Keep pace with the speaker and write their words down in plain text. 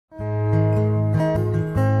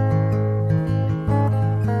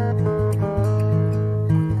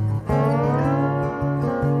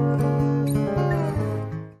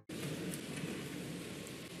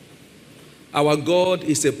Our God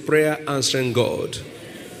is a prayer answering God.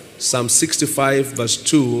 Psalm 65 verse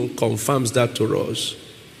 2 confirms that to us.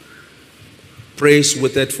 Praise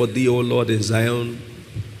waiteth for thee, O Lord, in Zion.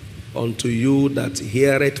 Unto you that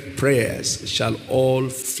heareth prayers shall all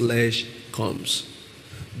flesh comes.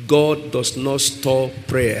 God does not store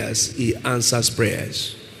prayers, he answers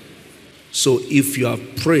prayers. So if you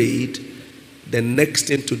have prayed, the next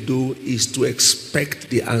thing to do is to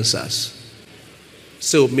expect the answers.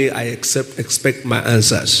 So may I expect my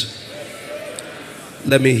answers.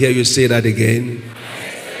 Let me hear you say that again.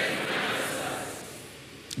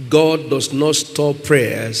 God does not store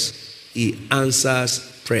prayers, he answers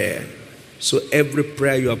prayer. So every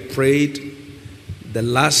prayer you have prayed, the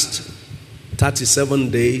last 37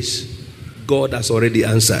 days, God has already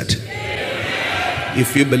answered.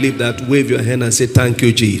 If you believe that, wave your hand and say, thank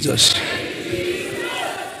you, Jesus.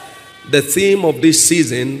 The theme of this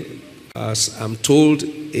season, as I'm told,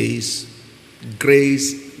 is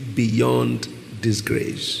grace beyond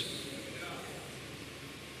disgrace.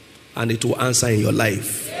 And it will answer in your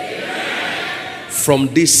life.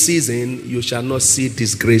 From this season, you shall not see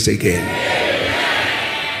disgrace again.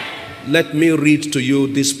 Let me read to you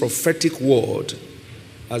this prophetic word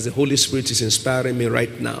as the Holy Spirit is inspiring me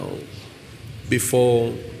right now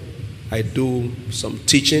before I do some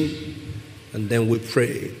teaching, and then we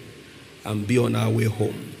pray and be on our way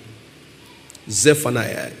home.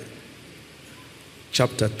 Zephaniah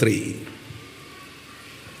chapter 3.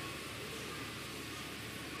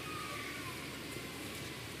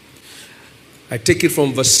 I take it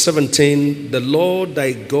from verse 17. The Lord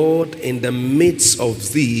thy God in the midst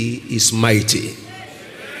of thee is mighty.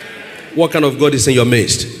 What kind of God is in your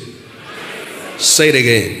midst? Say it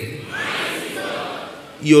again.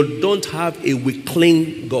 You don't have a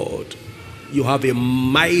weakling God. You have a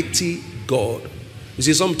mighty God. You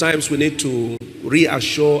see, sometimes we need to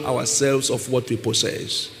reassure ourselves of what we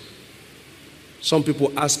possess. Some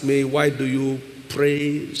people ask me, why do you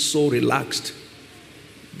pray so relaxed?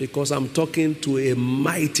 Because I'm talking to a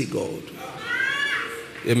mighty God.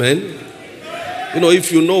 Amen. You know,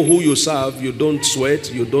 if you know who you serve, you don't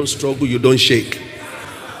sweat, you don't struggle, you don't shake.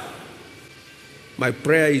 My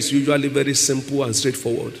prayer is usually very simple and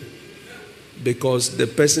straightforward, because the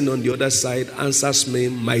person on the other side answers me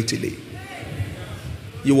mightily.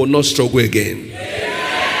 You will not struggle again.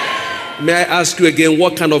 May I ask you again,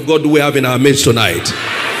 what kind of God do we have in our midst tonight?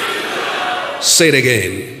 Say it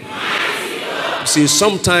again. See,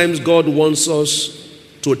 sometimes God wants us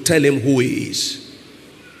to tell him who he is.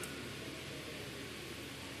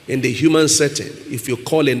 In the human setting, if you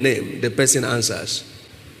call a name, the person answers.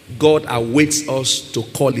 God awaits us to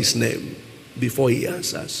call his name before he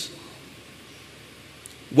answers.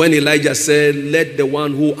 When Elijah said, let the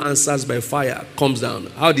one who answers by fire comes down,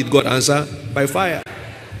 how did God answer? By fire.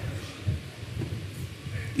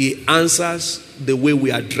 He answers the way we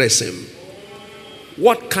address him.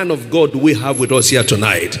 What kind of God do we have with us here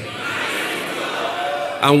tonight?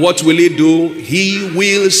 And what will he do? He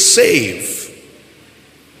will save.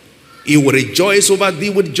 He will rejoice over thee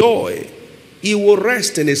with joy. He will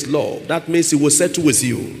rest in his love. That means he will settle with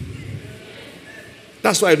you.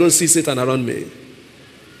 That's why I don't see Satan around me.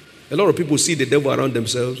 A lot of people see the devil around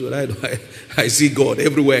themselves. But I see God.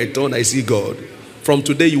 Everywhere I turn, I see God. From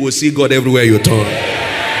today, you will see God everywhere you turn.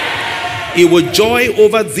 He will joy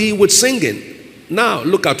over thee with singing. Now,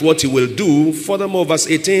 look at what he will do. Furthermore, verse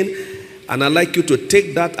 18, and I'd like you to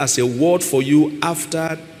take that as a word for you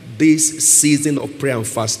after this season of prayer and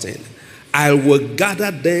fasting. I will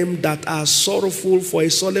gather them that are sorrowful for a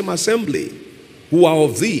solemn assembly, who are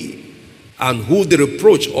of thee, and who the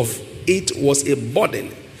reproach of it was a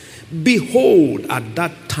burden. Behold, at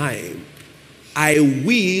that time, I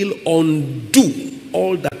will undo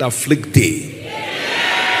all that afflict thee.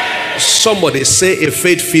 Somebody say a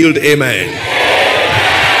faith-filled amen.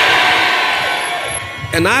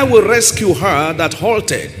 And I will rescue her that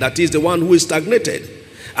halted, that is the one who is stagnated,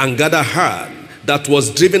 and gather her that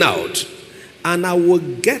was driven out. And I will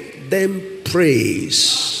get them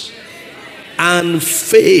praise and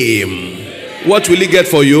fame. What will he get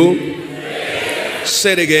for you?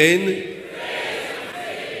 Say it again.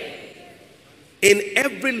 In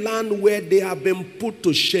every land where they have been put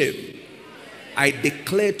to shame, I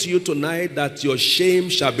declare to you tonight that your shame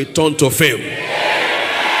shall be turned to fame.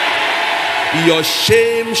 Your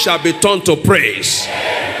shame shall be turned to praise.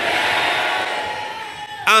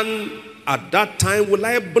 And at that time will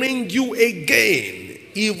I bring you again,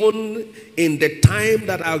 even in the time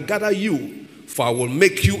that I'll gather you, for I will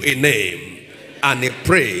make you a name and a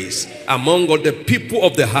praise among all the people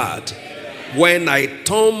of the heart, when I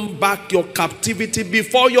turn back your captivity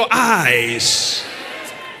before your eyes.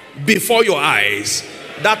 before your eyes.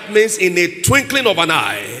 That means in a twinkling of an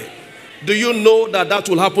eye. Do you know that that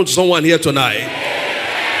will happen to someone here tonight?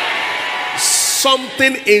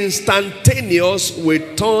 Something instantaneous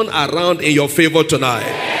will turn around in your favor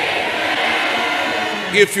tonight.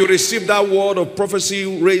 If you receive that word of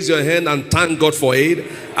prophecy, raise your hand and thank God for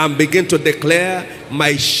it and begin to declare,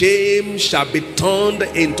 my shame shall be turned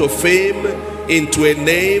into fame, into a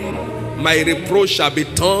name. My reproach shall be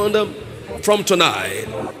turned from tonight.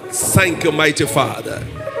 Thank you, mighty Father.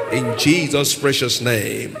 In Jesus' precious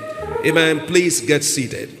name. Amen. Please get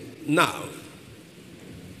seated. Now,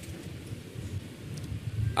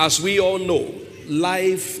 as we all know,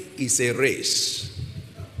 life is a race.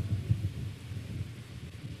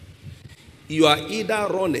 You are either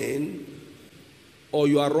running or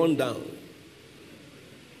you are run down.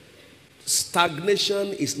 Stagnation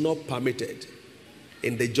is not permitted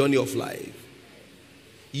in the journey of life.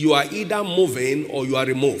 You are either moving or you are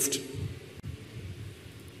removed.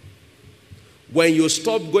 When you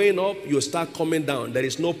stop going up, you start coming down. There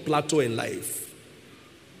is no plateau in life.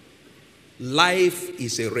 Life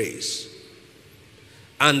is a race.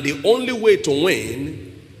 And the only way to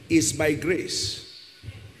win is by grace.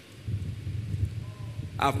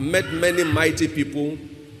 I've met many mighty people,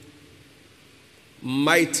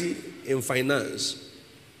 mighty in finance,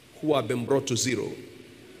 who have been brought to zero.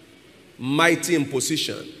 Mighty in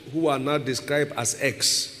position, who are now described as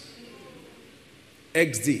X.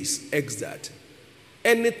 X this, X that.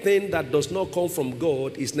 Anything that does not come from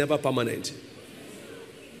God is never permanent.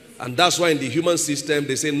 And that's why in the human system,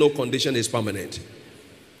 they say no condition is permanent.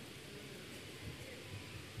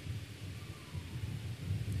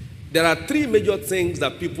 There are three major things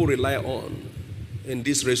that people rely on in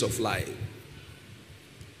this race of life.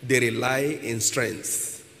 They rely in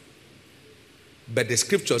strength. But the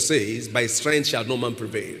scripture says, by strength shall no man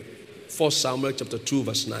prevail. 1 Samuel chapter 2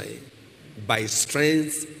 verse 9. By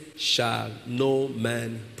strength shall no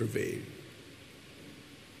man prevail.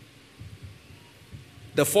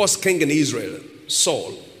 The first king in Israel,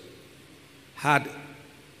 Saul, had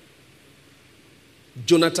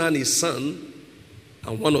Jonathan, his son,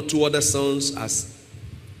 and one or two other sons as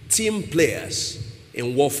team players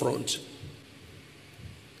in war front.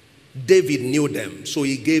 David knew them, so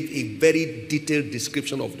he gave a very detailed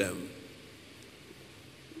description of them.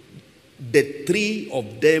 The three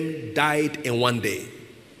of them died in one day.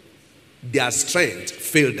 Their strength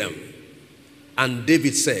failed them. And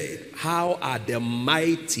David said, how are the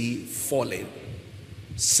mighty fallen?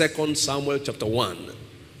 2 Samuel chapter 1,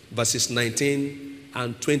 verses 19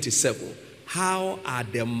 and 27. How are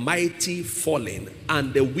the mighty fallen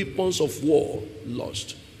and the weapons of war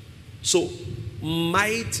lost? So,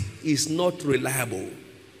 might is not reliable.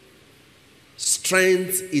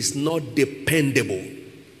 Strength is not dependable.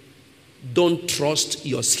 Don't trust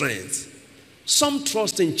your strength. Some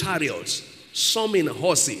trust in chariots, some in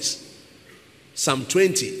horses. Psalm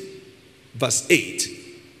 20, verse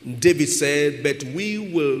 8. David said, but we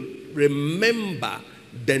will remember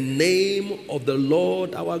the name of the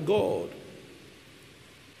Lord our God.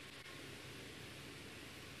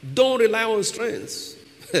 Don't rely on strength.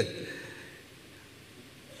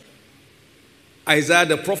 Isaiah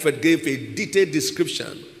the prophet gave a detailed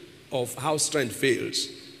description of how strength fails.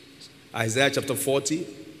 Isaiah chapter 40,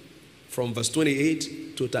 from verse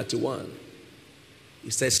 28 to 31.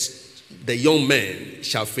 It says, the young men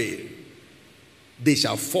shall fail. They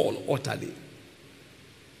shall fall utterly.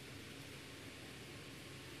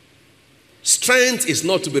 Strength is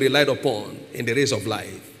not to be relied upon in the race of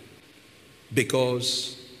life,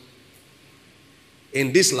 because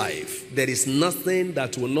in this life, there is nothing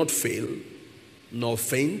that will not fail, nor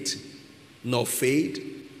faint, nor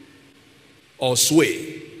fade, or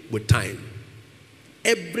sway with time.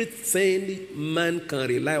 Everything man can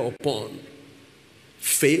rely upon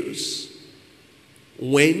fails,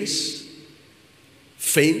 wanes,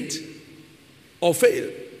 faint, or fail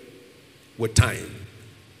with time.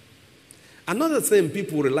 Another thing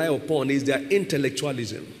people rely upon is their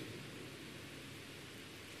intellectualism.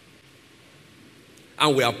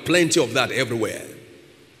 And we have plenty of that everywhere.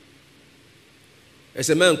 There's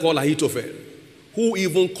a man called Ahithophel who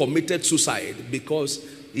even committed suicide because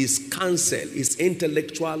his counsel, his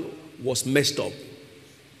intellectual was messed up.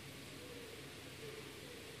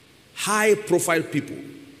 High profile people,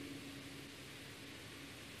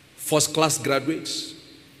 first class graduates,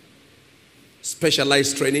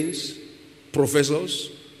 specialized trainings, professors,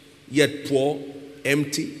 yet poor,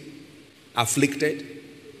 empty, afflicted,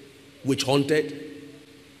 witch hunted,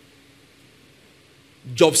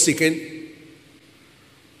 job seeking,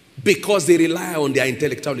 because they rely on their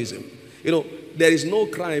intellectualism. You know, there is no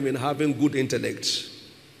crime in having good intellect.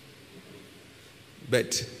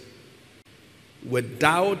 But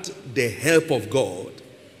without the help of God,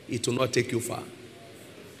 it will not take you far.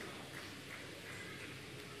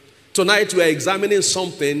 Tonight we are examining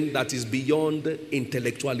something that is beyond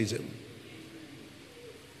intellectualism.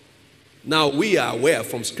 Now we are aware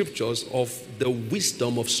from scriptures of the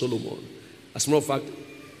wisdom of Solomon. As a matter of fact,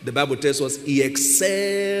 the Bible tells us he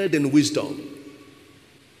excelled in wisdom.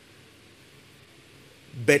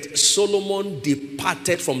 But Solomon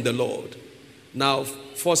departed from the Lord. Now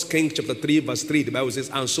 1 Kings chapter 3 verse 3, the Bible says,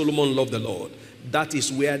 and Solomon loved the Lord. That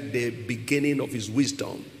is where the beginning of his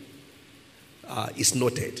wisdom is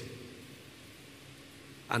noted.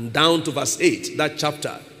 And down to verse 8, that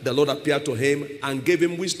chapter, the Lord appeared to him and gave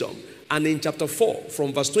him wisdom. And in chapter 4,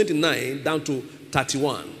 from verse 29 down to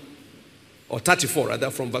 31, or 34 rather,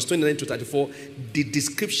 from verse 29 to 34, the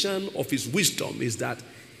description of his wisdom is that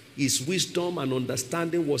his wisdom and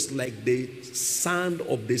understanding was like the sand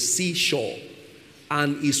of the seashore.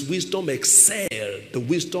 And his wisdom excelled the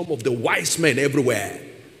wisdom of the wise men everywhere.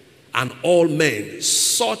 And all men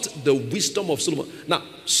sought the wisdom of Solomon. Now,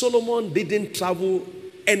 Solomon didn't travel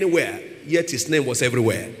anywhere, yet his name was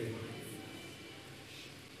everywhere.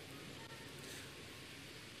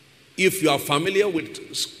 If you are familiar with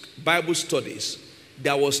Bible studies,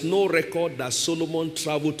 there was no record that Solomon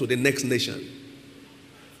traveled to the next nation.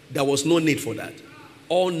 There was no need for that.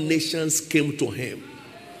 All nations came to him.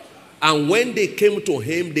 And when they came to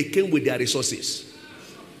him, they came with their resources.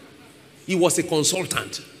 He was a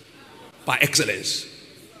consultant by excellence.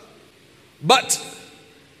 But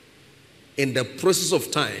in the process of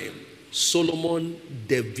time, Solomon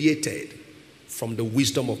deviated from the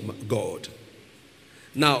wisdom of God.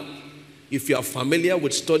 Now, if you are familiar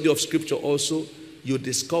with study of scripture also, you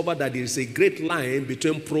discover that there is a great line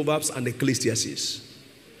between Proverbs and Ecclesiastes.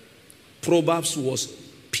 Proverbs was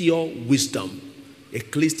pure wisdom.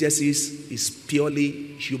 Ecclesiastes is purely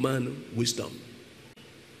human wisdom.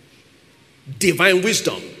 Divine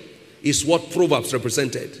wisdom is what Proverbs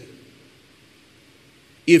represented.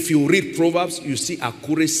 If you read Proverbs, you see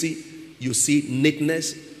accuracy, you see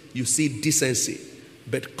neatness, you see decency.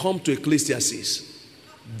 But come to Ecclesiastes,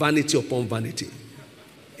 vanity upon vanity.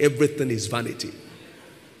 Everything is vanity.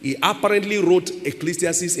 He apparently wrote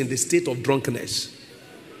Ecclesiastes in the state of drunkenness.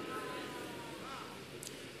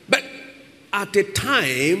 But at a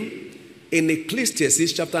time in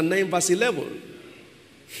Ecclesiastes chapter 9 verse 11,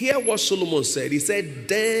 hear what Solomon said. He said,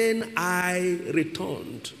 then I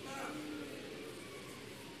returned.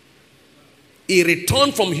 He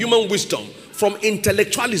returned from human wisdom, from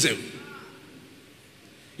intellectualism.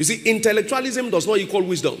 You see, intellectualism does not equal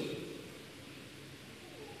wisdom.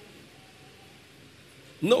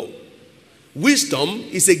 No. Wisdom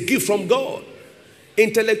is a gift from God.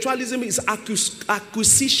 Intellectualism is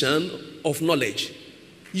acquisition of knowledge.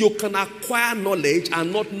 You can acquire knowledge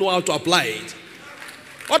and not know how to apply it.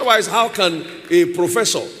 Otherwise, how can a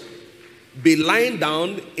professor be lying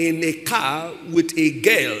down in a car with a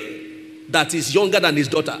girl that is younger than his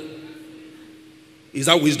daughter? Is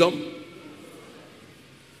that wisdom?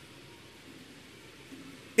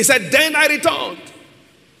 He said, then I returned.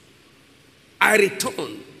 I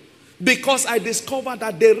returned because I discovered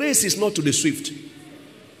that the race is not to the swift.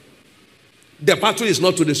 The battle is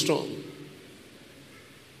not to the strong.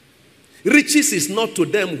 Riches is not to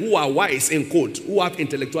them who are wise, in quote, who have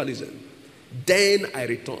intellectualism. Then I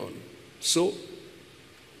returned. So,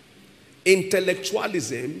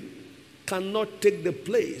 intellectualism cannot take the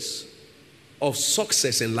place of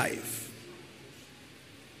success in life.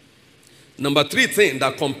 Number 3 thing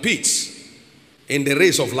that competes in the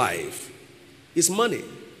race of life is money.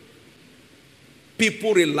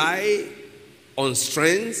 People rely on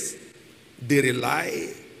strength. They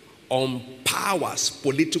rely on powers,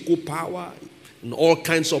 political power, and all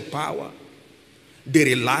kinds of power. They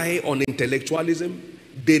rely on intellectualism.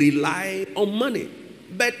 They rely on money.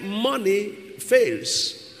 But money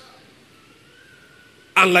fails.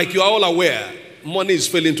 And like you are all aware, money is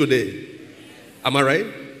failing today. Am I right?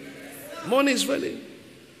 Money is failing.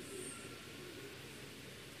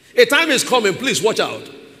 A time is coming, please watch out,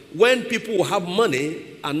 when people will have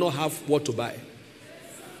money and not have what to buy.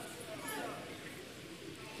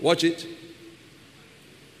 Watch it.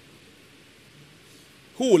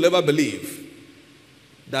 Who will ever believe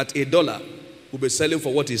that $1 will be selling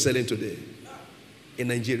for what he's selling today in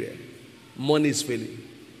Nigeria? Money is failing.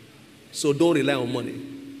 So don't rely on money.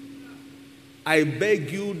 I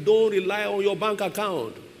beg you, don't rely on your bank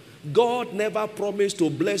account. God never promised to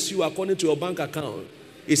bless you according to your bank account.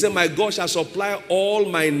 He said, my God shall supply all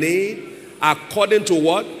my need according to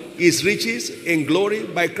what? His riches in glory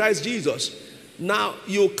by Christ Jesus. Now,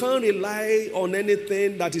 you can't rely on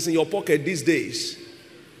anything that is in your pocket these days.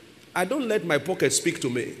 I don't let my pocket speak to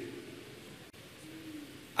me.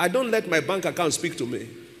 I don't let my bank account speak to me.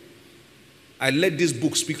 I let this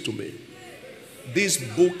book speak to me. This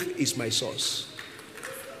book is my source.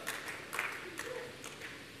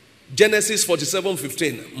 Genesis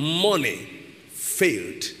 47:15. Money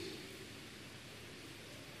failed.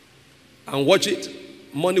 And watch it.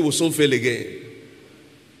 Money will soon fail again.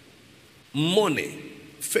 Money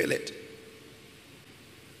failed.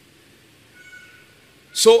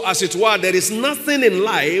 So as it were, there is nothing in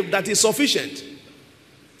life that is sufficient.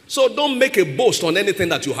 So don't make a boast on anything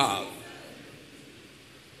that you have.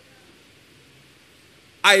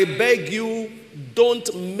 I beg you,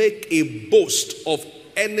 don't make a boast of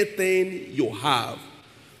anything you have,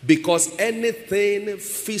 because anything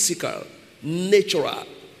physical, natural,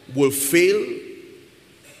 will fail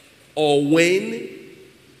or wane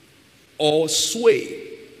or sway.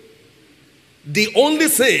 The only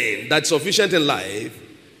thing that's sufficient in life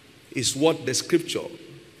is what the scripture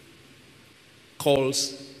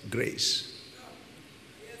calls grace.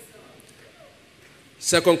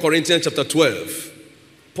 2 Corinthians chapter 12.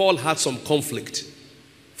 Paul had some conflict.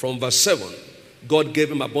 From verse 7, God gave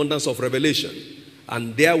him abundance of revelation,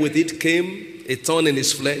 and there with it came a thorn in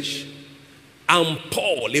his flesh. And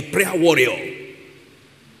Paul, a prayer warrior,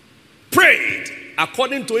 prayed.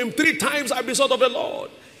 According to him, 3 times I besought of the Lord.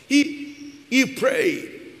 He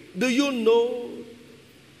prayed. Do you know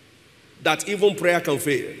that even prayer can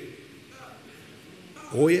fail?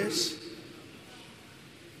 Oh yes.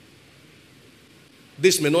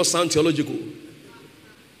 This may not sound theological.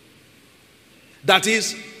 That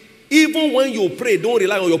is, even when you pray, don't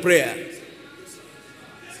rely on your prayer.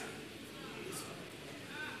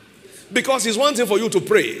 Because it's one thing for you to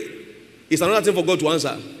pray, it's another thing for God to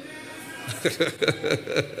answer.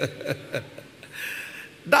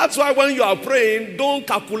 That's why when you are praying, don't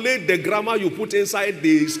calculate the grammar you put inside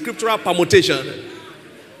the scriptural permutation.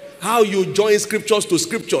 How you join scriptures to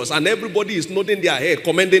scriptures, and everybody is nodding their head,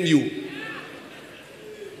 commending you.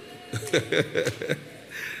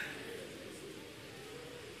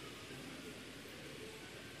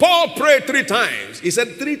 Paul prayed 3 times. He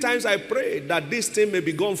said, 3 times I prayed that this thing may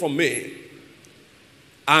be gone from me.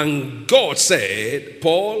 And God said,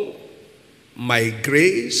 Paul, my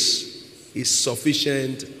grace is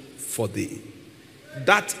sufficient for thee.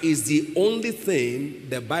 That is the only thing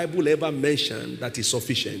the Bible ever mentioned that is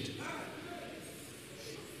sufficient.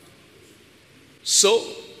 So,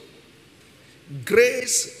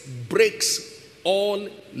 grace breaks all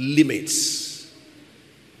limits.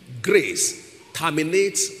 Grace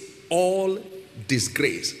terminates all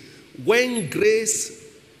disgrace. When grace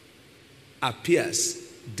appears,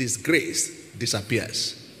 disgrace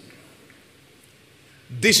disappears.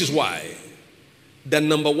 This is why the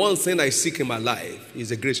number one thing I seek in my life is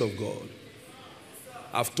the grace of God.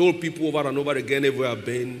 I've told people over and over again, everywhere I've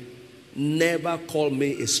been, never call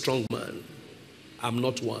me a strong man. I'm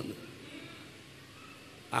not one.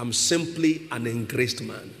 I'm simply an engraced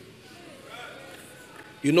man.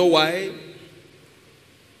 You know why?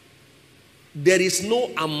 There is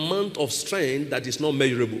no amount of strength that is not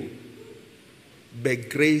measurable, but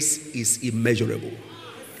grace is immeasurable.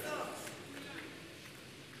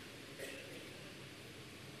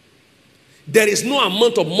 There is no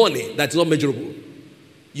amount of money that is not measurable.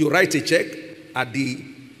 You write a check, at the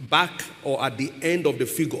back or at the end of the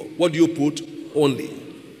figure, what do you put? Only.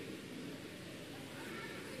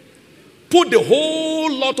 Put the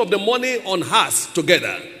whole lot of the money on hearse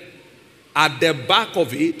together. At the back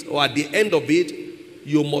of it or at the end of it,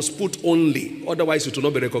 you must put only. Otherwise, it will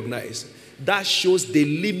not be recognized. That shows the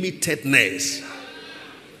limitedness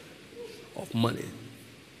of money.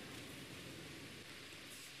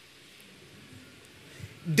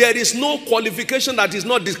 There is no qualification that is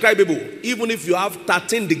not describable, even if you have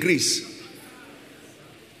 13 degrees.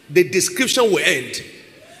 The description will end.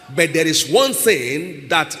 But there is one thing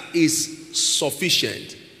that is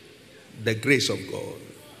sufficient: the grace of God.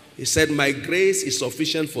 He said, my grace is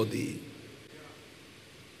sufficient for thee.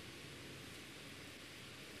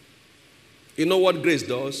 You know what grace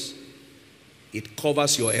does? It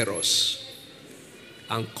covers your errors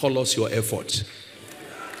and colors your effort.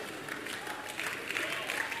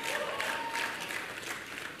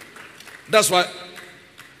 That's why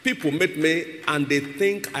people meet me and they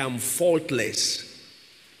think I am faultless.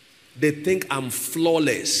 They think I'm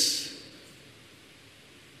flawless.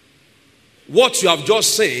 What you have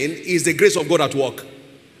just seen is the grace of God at work.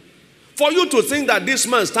 For you to think that this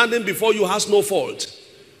man standing before you has no fault,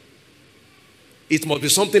 it must be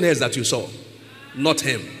something else that you saw, not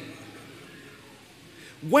him.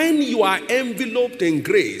 When you are enveloped in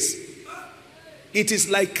grace, it is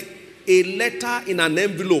like a letter in an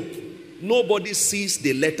envelope nobody sees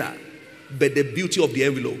the letter, but the beauty of the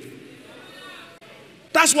envelope.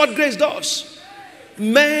 That's what grace does.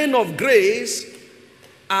 Men of grace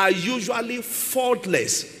are usually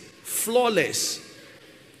faultless, flawless.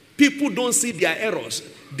 People don't see their errors.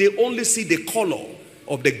 They only see the color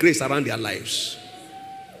of the grace around their lives.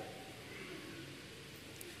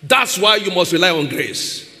 That's why you must rely on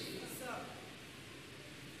grace.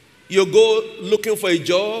 You go looking for a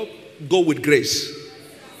job, go with grace.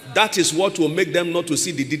 That is what will make them not to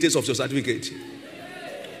see the details of your certificate,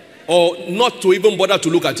 or not to even bother to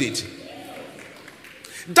look at it.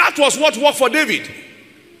 That was what worked for David.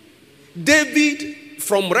 David,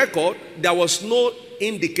 from record, there was no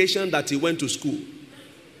indication that he went to school.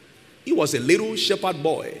 He was a little shepherd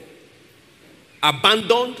boy,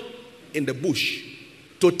 abandoned in the bush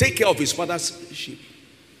to take care of his father's sheep.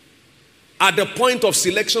 At the point of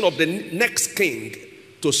selection of the next king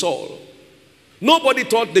to Saul, nobody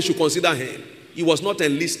thought they should consider him. He was not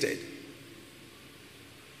enlisted.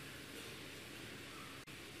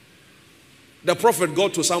 The prophet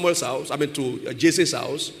got to Samuel's house, to Jesse's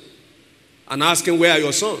house, and asked him, "Where are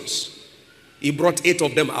your sons?" He brought 8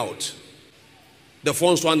 of them out. The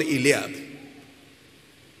first one, Eliab.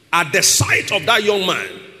 At the sight of that young man,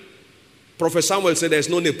 Prophet Samuel said, "There's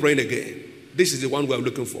no need praying again. This is the one we're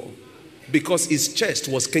looking for." Because his chest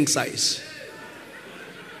was king size.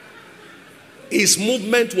 His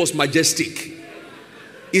movement was majestic.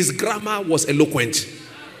 His grammar was eloquent.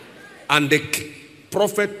 And the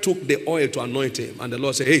prophet took the oil to anoint him. And the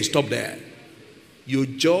Lord said, "Hey, stop there. You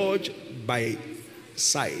judge by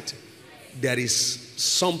sight. There is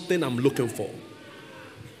something I'm looking for."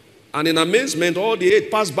 And in amazement, all the 8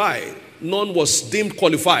 passed by. None was deemed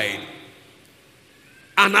qualified.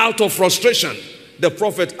 And out of frustration, the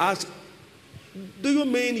prophet asked, "Do you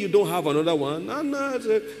mean you don't have another one?" And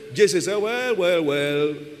Jesse said,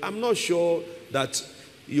 well, I'm not sure that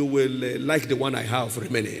you will like the one I have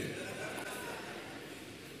remaining.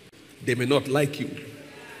 They may not like you.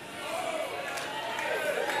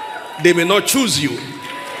 They may not choose you.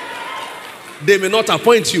 They may not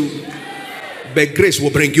appoint you. But grace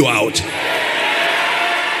will bring you out.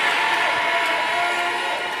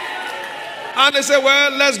 And they said,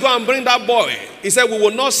 "Well, let's go and bring that boy." He said, "We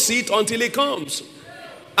will not sit until he comes."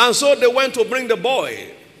 And so they went to bring the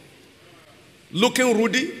boy, looking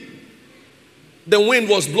ruddy. The wind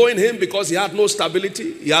was blowing him because he had no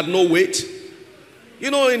stability. He had no weight.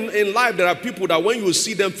 You know, in life, there are people that when you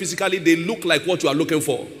see them physically, they look like what you are looking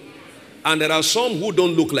for. And there are some who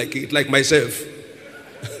don't look like it, like myself.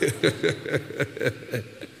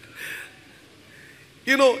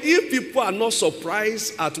 You know, if people are not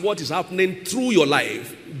surprised at what is happening through your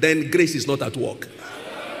life, then grace is not at work.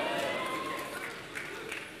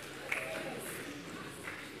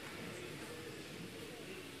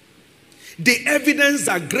 The evidence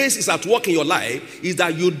that grace is at work in your life is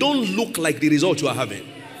that you don't look like the result you are having.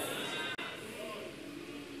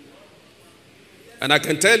 And I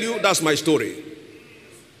can tell you that's my story.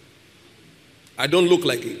 I don't look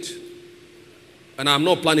like it. And I'm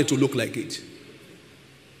not planning to look like it.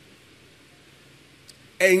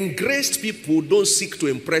 Engraced people don't seek to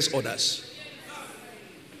impress others.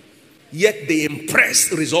 Yet they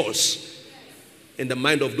impress results in the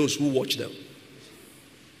mind of those who watch them.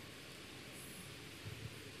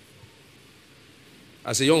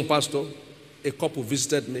 As a young pastor, a couple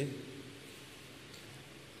visited me.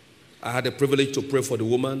 I had the privilege to pray for the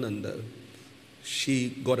woman, and she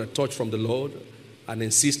got a touch from the Lord and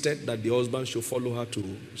insisted that the husband should follow her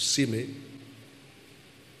to see me.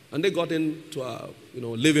 And they got into our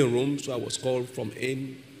living room, so I was called from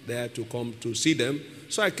in there to come to see them.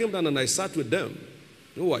 So I came down and I sat with them.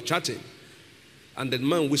 We were chatting. And the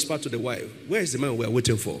man whispered to the wife, "Where is the man we are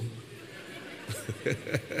waiting for?"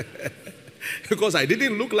 Because I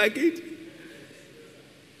didn't look like it.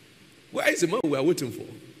 Where is the man we are waiting for?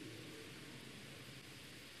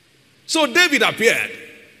 So David appeared.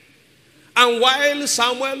 And while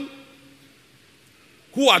Samuel,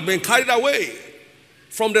 who had been carried away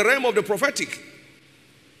from the realm of the prophetic,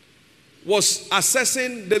 was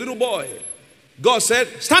assessing the little boy, God said,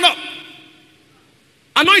 "Stand up.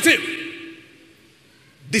 Anoint him.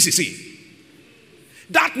 This is he."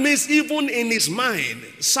 That means even in his mind,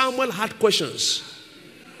 Samuel had questions.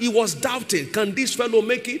 He was doubting, can this fellow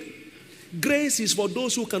make it? Grace is for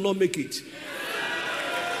those who cannot make it.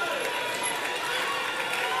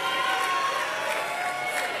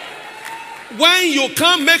 When you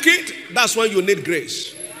can't make it, that's when you need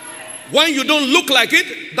grace. When you don't look like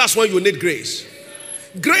it, that's when you need grace.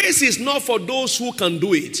 Grace is not for those who can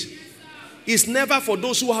do it. It's never for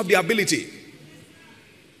those who have the ability.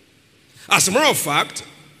 As a matter of fact,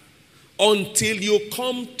 Until you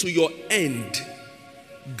come to your end,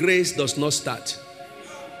 grace does not start.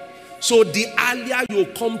 So the earlier you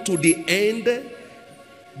come to the end,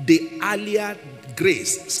 the earlier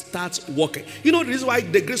grace starts working. You know, this is why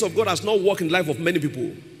the grace of God has not worked in the life of many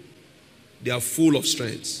people. They are full of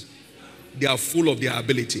strength. They are full of their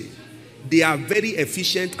ability. They are very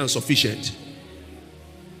efficient and sufficient.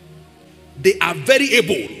 They are very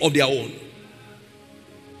able of their own.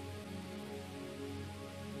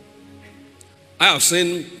 I have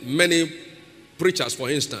seen many preachers, for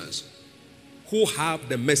instance, who have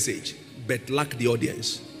the message but lack the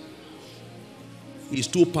audience. It's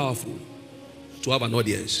too powerful to have an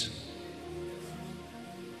audience.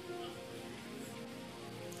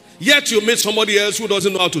 Yet you meet somebody else who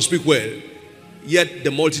doesn't know how to speak well, yet the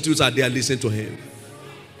multitudes are there listening to him.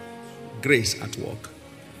 Grace at work.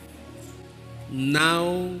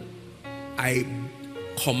 Now I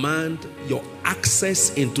command your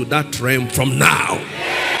access into that realm from now.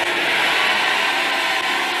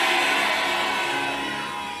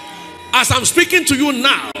 As I'm speaking to you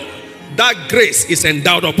now, that grace is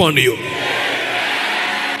endowed upon you.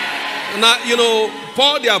 Now, you know,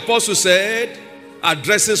 Paul the apostle said,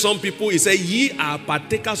 addressing some people, he said, ye are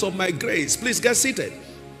partakers of my grace. Please get seated.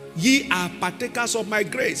 Ye are partakers of my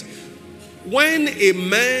grace. When a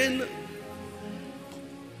man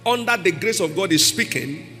under the grace of God is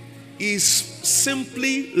speaking, is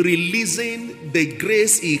simply releasing the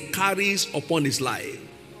grace he carries upon his life.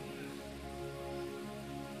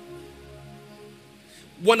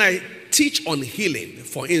 When I teach on healing,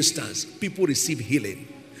 for instance, people receive healing.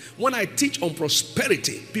 When I teach on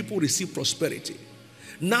prosperity, people receive prosperity.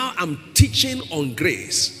 Now I'm teaching on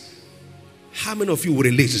grace. How many of you will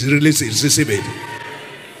release it? Receive it.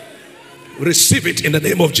 Receive it in the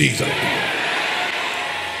name of Jesus.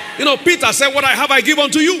 You know, Peter said, what I have, I give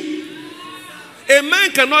unto you. A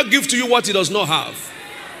man cannot give to you what he does not have.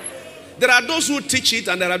 There are those who teach it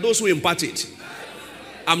and there are those who impart it.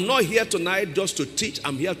 I'm not here tonight just to teach.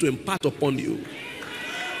 I'm here to impart upon you.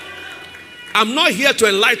 I'm not here to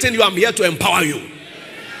enlighten you. I'm here to empower you.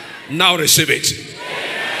 Now receive it.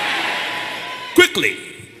 Quickly,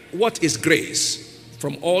 what is grace?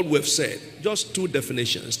 From all we've said, just two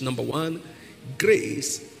definitions. Number one,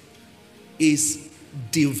 grace is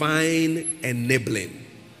divine enabling.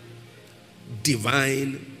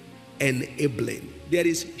 Divine enabling. There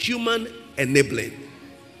is human enabling.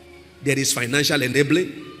 There is financial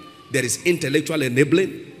enabling. There is intellectual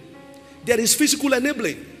enabling. There is physical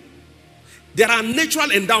enabling. There are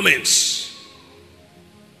natural endowments.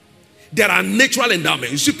 There are natural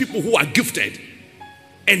endowments. You see people who are gifted,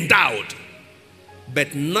 endowed,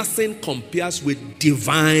 but nothing compares with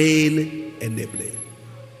divine enabling.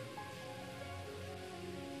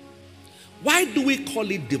 Why do we call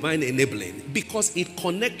it divine enabling? Because it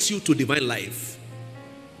connects you to divine life.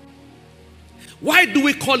 Why do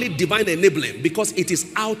we call it divine enabling? Because it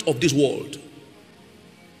is out of this world.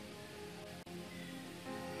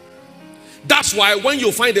 That's why when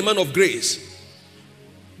you find a man of grace,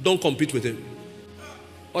 don't compete with him.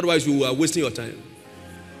 Otherwise you are wasting your time.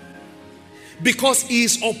 Because he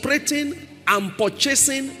is operating and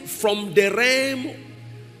purchasing from the realm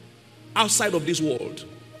outside of this world.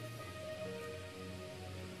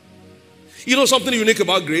 You know something unique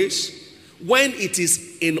about grace? When it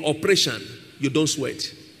is in operation, you don't sweat.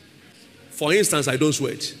 For instance, I don't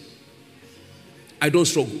sweat. I don't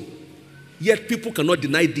struggle. Yet people cannot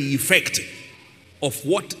deny the effect of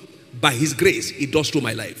what, by his grace, he does through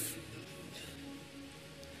my life.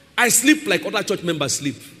 I sleep like other church members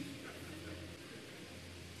sleep.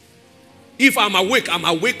 If I'm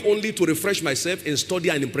awake only to refresh myself in study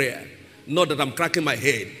and in prayer. Not that I'm cracking my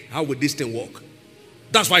head. How will this thing work?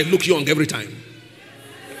 That's why I look young every time.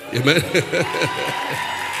 Amen.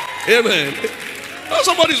 Amen. Now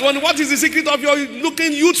somebody's wondering, what is the secret of your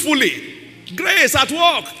looking youthfully? Grace at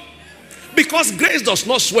work. Because grace does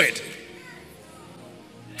not sweat.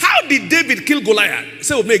 How did David kill Goliath?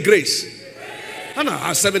 Say, make grace. I know,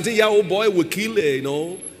 a 17-year-old boy will kill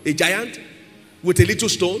a giant with a little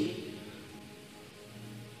stone.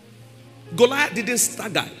 Goliath didn't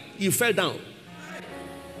stagger. He fell down.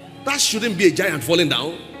 That shouldn't be a giant falling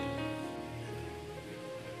down.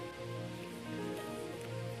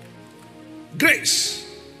 Grace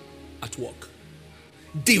at work.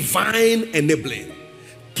 Divine enabling.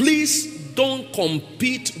 Please don't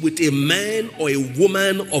compete with a man or a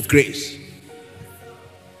woman of grace.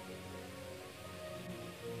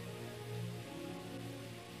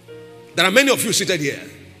 There are many of you seated here.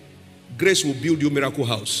 Grace will build you a miracle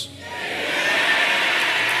house.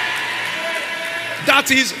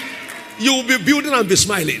 That is, you will be building and be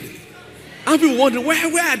smiling. And people wonder,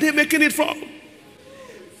 where are they making it from?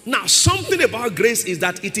 Now, something about grace is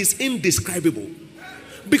that it is indescribable.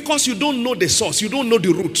 Because you don't know the source, you don't know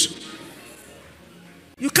the root.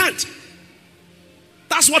 You can't.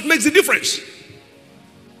 That's what makes the difference.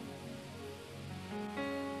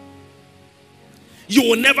 You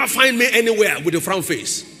will never find me anywhere with a frown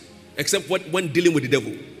face, except when dealing with the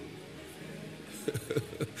devil.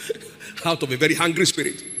 Out of a very hungry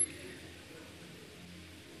spirit.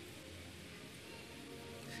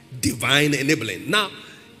 Divine enabling. Now,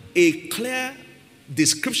 a clear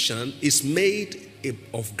description is made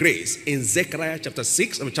of grace in Zechariah chapter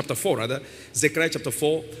 4 rather. Zechariah chapter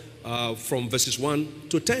 4 from verses 1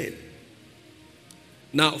 to 10.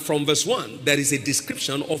 Now, from verse 1, there is a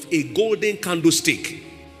description of a golden candlestick.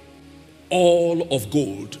 All of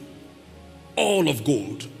gold. All of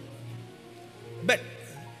gold. But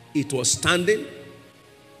it was standing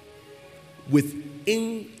with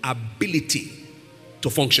inability to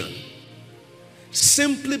function.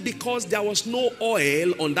 Simply because there was no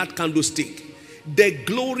oil on that candlestick. The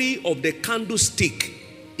glory of the candlestick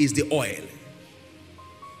is the oil.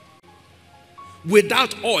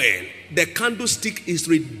 Without oil, the candlestick is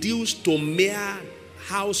reduced to mere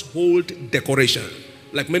household decoration.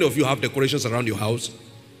 Like many of you have decorations around your house.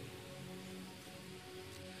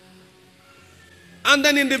 And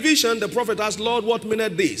then in the vision, the prophet asked, Lord, what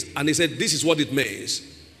meaneth this? And he said, this is what it means.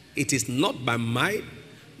 It is not by might,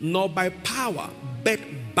 nor by power, but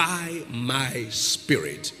by my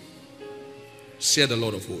spirit, said the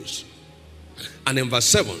Lord of hosts. And in verse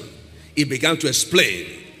 7, he began to explain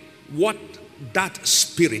what that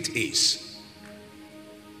spirit is.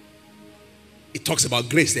 It talks about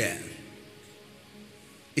grace there.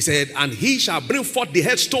 He said, and he shall bring forth the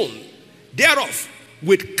headstone thereof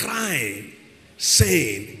with crying,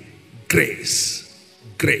 saying, grace,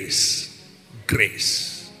 grace,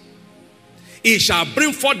 grace. He shall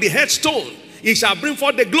bring forth the headstone. He shall bring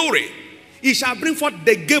forth the glory. He shall bring forth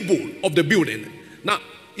the gable of the building. Now,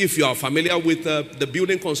 if you are familiar with the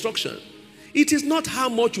building construction, it is not how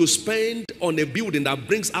much you spend on a building that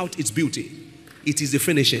brings out its beauty. It is the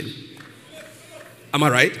finishing. Am I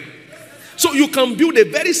right? So you can build a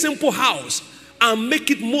very simple house and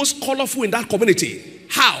make it most colorful in that community.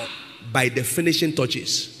 How? By the finishing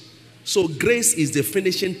touches. So grace is the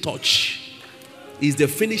finishing touch. Is the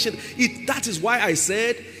finishing. That is why I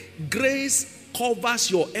said grace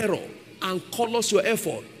covers your error and colors your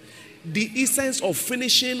effort. The essence of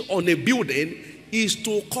finishing on a building is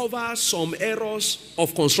to cover some errors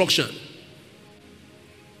of construction.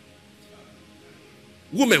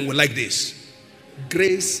 Women will like this.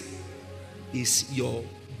 Grace is your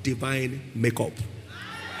divine makeup.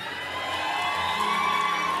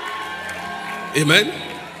 Amen?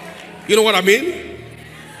 You know what I mean?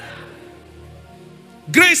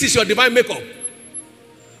 Grace is your divine makeup.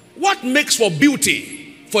 What makes for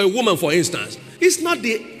beauty for a woman, for instance, is not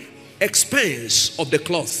the expense of the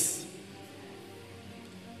cloth,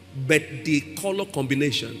 but the color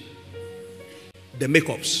combination, the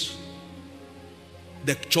makeups,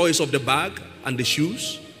 the choice of the bag and the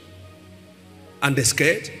shoes, and the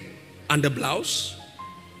skirt, and the blouse,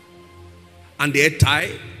 and the head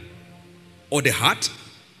tie, or the hat,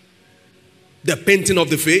 the painting of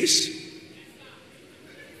the face.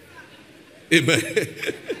 Amen.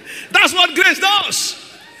 That's what grace does.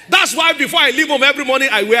 That's why before I leave home every morning,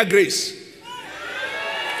 I wear grace.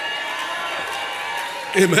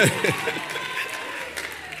 Amen.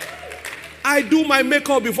 I do my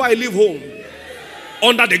makeup before I leave home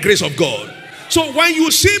under the grace of God. So when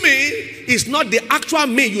you see me, it's not the actual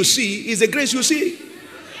me you see, it's the grace you see.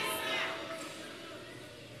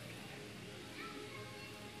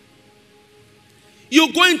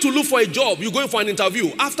 You're going to look for a job, you're going for an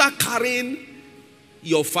interview. After carrying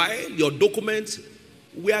your file, your documents,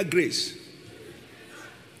 wear grace.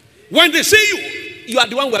 When they see you, you are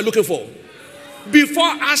the one we are looking for. Before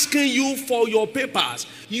asking you for your papers,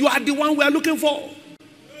 you are the one we are looking for.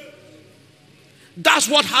 That's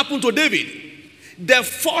what happened to David. The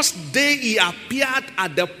first day he appeared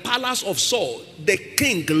at the palace of Saul, the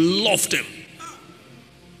king loved him.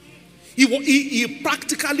 He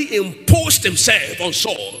practically imposed himself on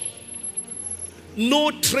Saul.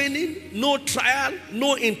 No training, no trial,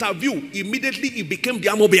 no interview. Immediately he became the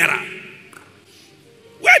armor bearer.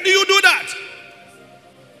 Where do you do that?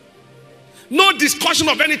 No discussion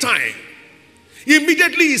of any time.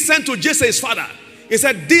 Immediately he sent to Jesse his father. He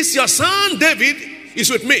said, this your son David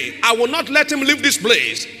is with me. I will not let him leave this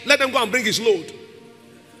place. Let him go and bring his load.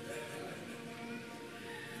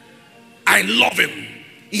 I love him.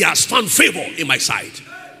 He has found favor in my sight.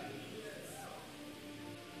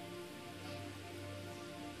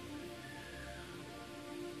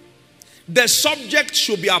 The subject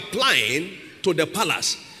should be applying to the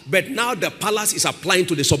palace, but now the palace is applying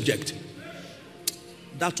to the subject.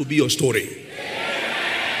 That will be your story.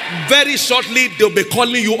 Very shortly, they'll be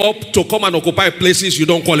calling you up to come and occupy places you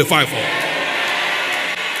don't qualify for.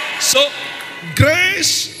 So,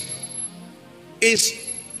 grace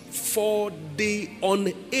is for the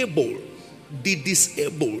unable, the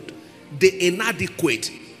disabled, the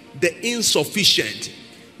inadequate, the insufficient,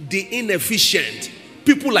 the inefficient,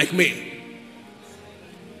 people like me.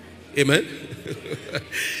 Amen.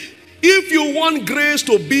 If you want grace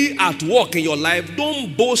to be at work in your life,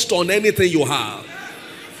 don't boast on anything you have.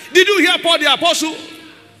 Did you hear Paul the apostle?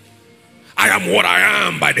 I am what I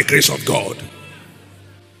am by the grace of God.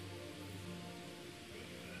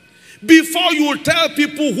 Before you tell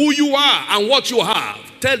people who you are and what you have,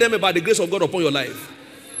 tell them about the grace of God upon your life.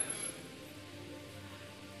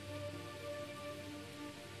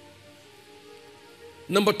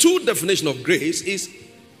 Number 2 definition of grace is,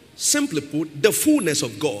 simply put, the fullness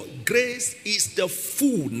of God. Grace is the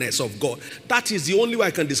fullness of God. That is the only way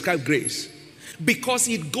I can describe grace. Because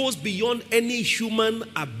it goes beyond any human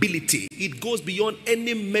ability. It goes beyond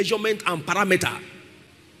any measurement and parameter.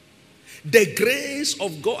 The grace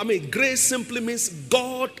of God, grace simply means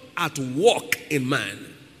God at work in man.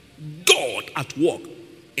 God at work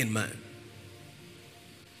in man.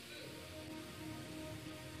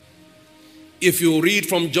 If you read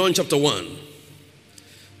from John chapter 1,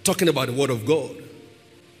 talking about the word of God,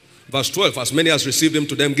 verse 12, as many as received him,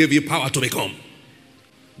 to them gave he power to become.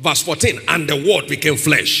 Verse 14, and the word became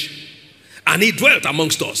flesh, and he dwelt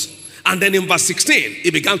amongst us. And then in verse 16,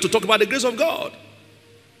 he began to talk about the grace of God.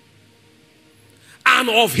 And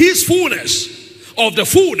of his fullness, of the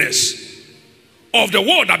fullness of the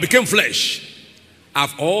word that became flesh,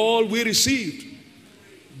 have all we received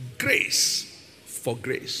grace for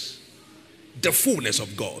grace. The fullness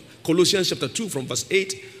of God. Colossians chapter 2 from verse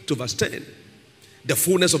 8 to verse 10. The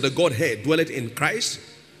fullness of the Godhead dwelleth in Christ,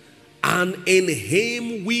 and in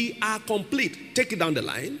him we are complete. Take it down the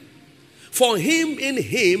line. For him, in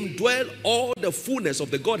him dwell all the fullness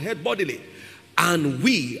of the Godhead bodily, and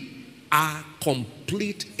we are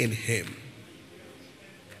complete in him.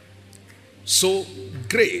 So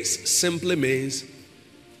grace simply means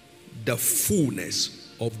the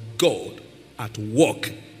fullness of God at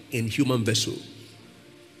work in human vessel.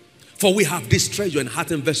 For we have this treasure in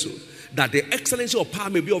earthen vessel, that the excellency of power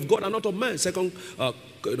may be of God and not of man. Second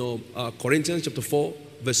Corinthians chapter 4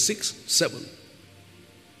 verse 6, 7.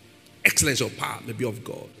 Excellency of power may be of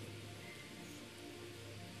God.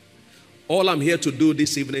 All I'm here to do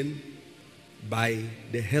this evening, by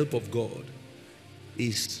the help of God,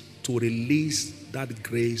 is to release that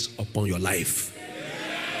grace upon your life.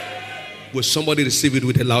 Will somebody receive it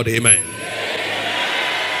with a loud amen?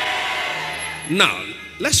 Now,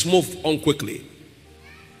 let's move on quickly.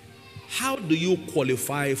 How do you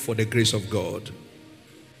qualify for the grace of God?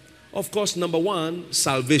 Of course, number 1,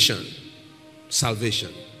 salvation.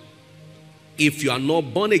 Salvation. If you are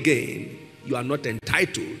not born again, you are not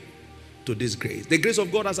entitled to this grace. The grace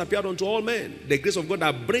of God has appeared unto all men. The grace of God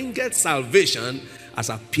that bringeth salvation has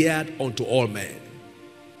appeared unto all men.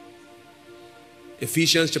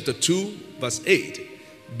 Ephesians chapter 2 verse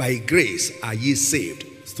 8. By grace are ye saved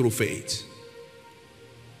through faith.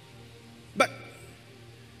 But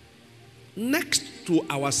next to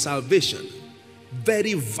our salvation,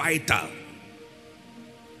 very vital,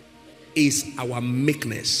 is our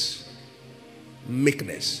meekness.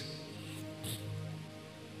 Meekness.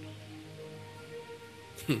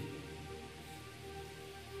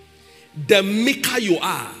 The meeker you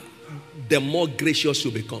are, the more gracious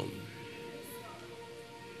you become.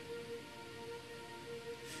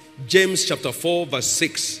 James chapter 4 verse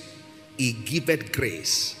 6. He giveth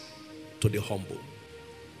grace to the humble.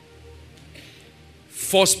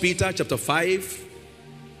 1 Peter chapter 5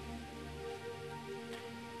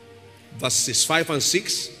 verses 5 and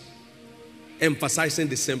 6, emphasizing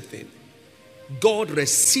the same thing. God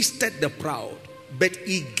resisted the proud, but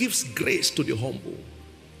he gives grace to the humble.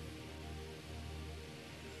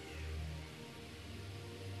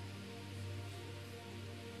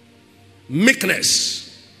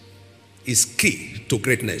 Meekness is key to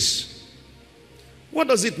greatness. What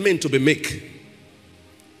does it mean to be meek?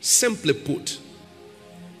 Simply put,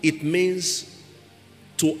 it means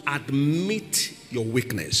to admit your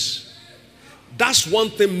weakness. That's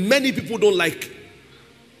one thing many people don't like.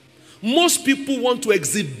 Most people want to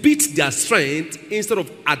exhibit their strength instead of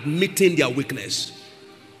admitting their weakness.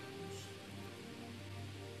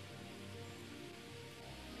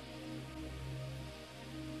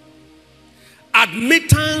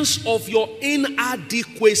 Admittance of your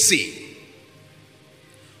inadequacy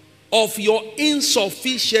of your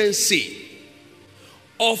insufficiency,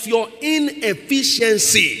 of your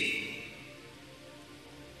inefficiency,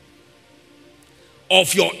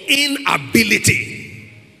 of your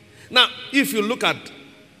inability. Now, if you look at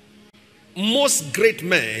most great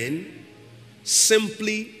men,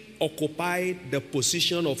 simply occupied the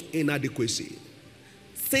position of inadequacy.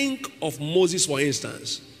 Think of Moses, for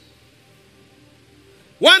instance.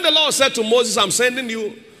 When the Lord said to Moses, I'm sending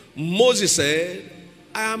you, Moses said,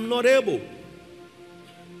 I am not able.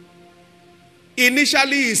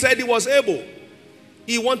 Initially, he said he was able.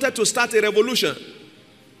 He wanted to start a revolution.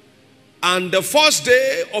 And the first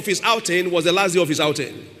day of his outing was the last day of his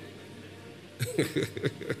outing.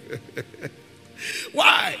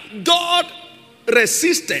 Why? God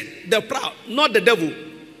resisted the proud, not the devil.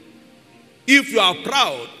 If you are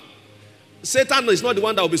proud, Satan is not the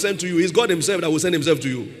one that will be sent to you. It's God himself that will send himself to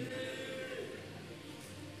you.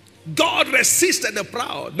 God resisted the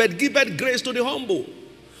proud, but giveth grace to the humble.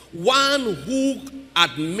 One who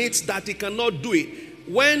admits that he cannot do it.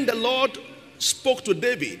 When the Lord spoke to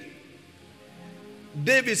David,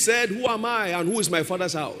 David said, who am I and who is my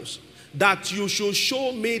father's house, that you should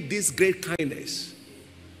show me this great kindness?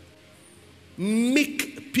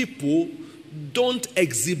 Meek people don't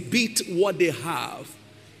exhibit what they have.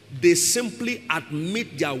 They simply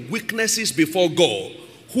admit their weaknesses before God,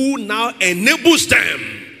 who now enables them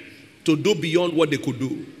to do beyond what they could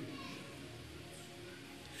do.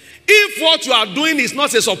 If what you are doing is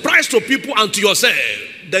not a surprise to people and to yourself,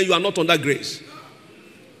 then you are not under grace.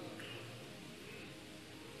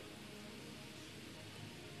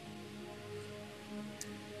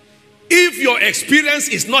 If your experience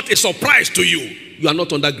is not a surprise to you, you are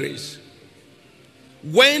not under grace.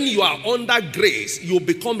 When you are under grace, you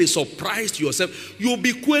become a surprise to yourself. You'll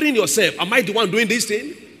be querying yourself, am I the one doing this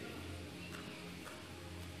thing?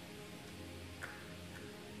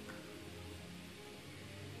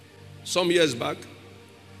 Some years back,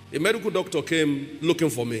 a medical doctor came looking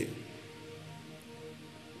for me.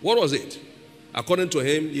 What was it? According to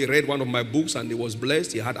him, he read one of my books and he was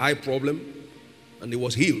blessed. He had eye problem and he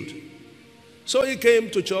was healed. So he came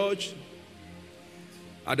to church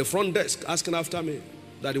at the front desk asking after me,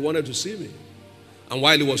 that he wanted to see me. And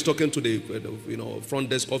while he was talking to the front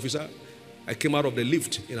desk officer, I came out of the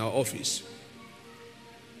lift in our office.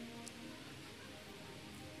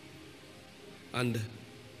 And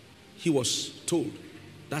he was told,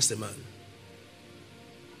 that's the man.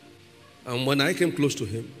 And when I came close to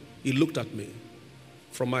him, he looked at me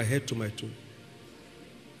from my head to my toe.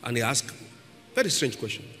 And he asked, very strange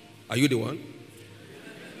question, are you the one?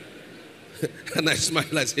 And I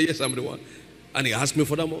smiled, I said, yes, I'm the one. And he asked me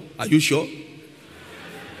furthermore, are you sure?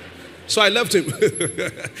 So I left him.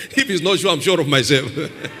 If he's not sure, I'm sure of myself.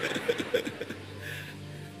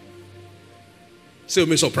 Say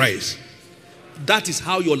me surprise. That is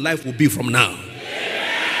how your life will be from now.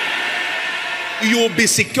 You'll be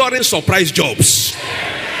securing surprise jobs.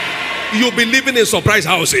 You'll be living in surprise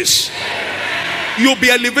houses. You'll be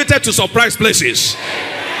elevated to surprise places.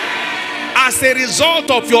 As a result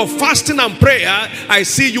of your fasting and prayer, I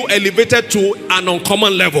see you elevated to an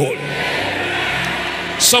uncommon level.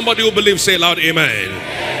 Somebody who believes, say loud, amen.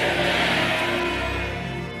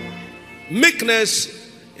 Meekness,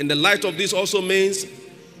 in the light of this, also means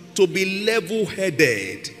to be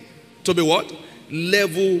level-headed. To be what?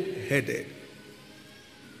 Level-headed.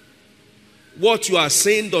 What you are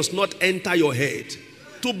saying does not enter your head.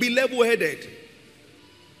 To be level-headed.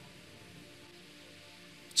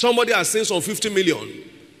 Somebody has seen some 50 million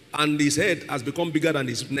and his head has become bigger than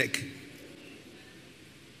his neck.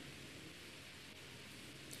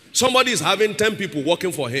 Somebody is having 10 people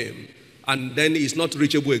working for him and then he's not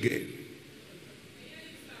reachable again.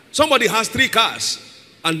 Somebody has 3 cars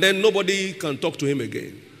and then nobody can talk to him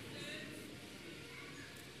again.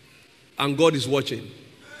 And God is watching.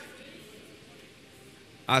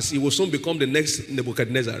 As he will soon become the next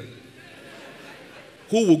Nebuchadnezzar,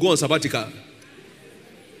 who will go on sabbatical.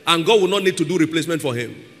 And God will not need to do replacement for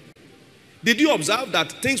him. Did you observe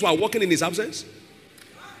that things were working in his absence?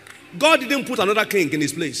 God didn't put another king in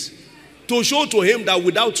his place to show to him that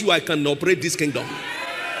without you I can operate this kingdom.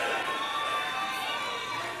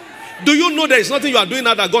 Do you know there is nothing you are doing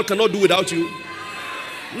now that God cannot do without you?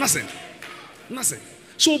 Nothing. Nothing.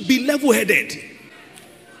 So be level-headed.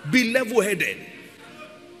 Be level-headed.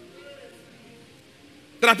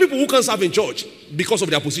 There are people who can't serve in church because of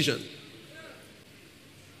their position.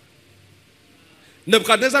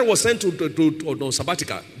 Nebuchadnezzar was sent on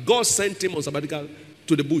sabbatical. God sent him on sabbatical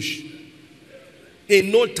to the bush.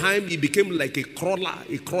 In no time, he became like a crawler,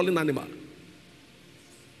 a crawling animal.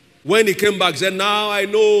 When he came back, he said, now I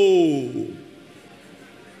know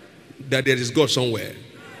that there is God somewhere.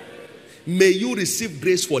 May you receive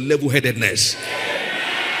grace for level-headedness.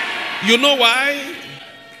 You know why?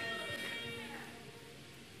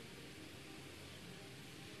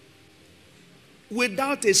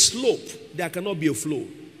 Without a slope, there cannot be a flow.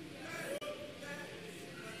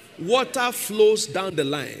 Water flows down the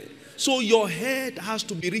line. So your head has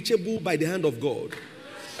to be reachable by the hand of God.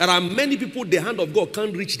 There are many people, the hand of God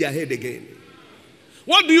can't reach their head again.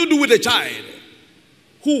 What do you do with a child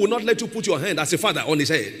who will not let you put your hand as a father on his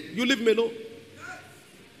head? You leave him alone.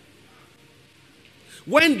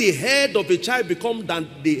 When the head of a child becomes than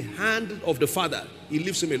the hand of the father, he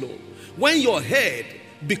leaves him alone. When your head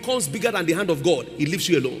becomes bigger than the hand of God, he leaves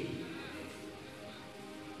you alone.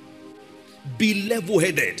 Be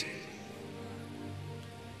level-headed.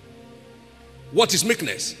 What is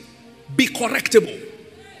meekness? Be correctable.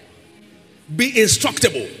 Be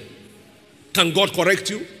instructable. Can God correct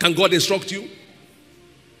you? Can God instruct you?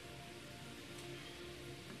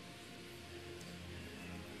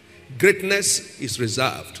 Greatness is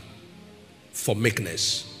reserved for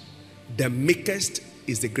meekness. The meekest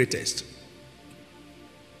is the greatest.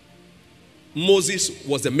 Moses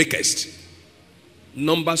was the meekest.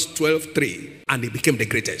 Numbers 12:3, and he became the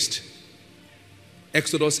greatest.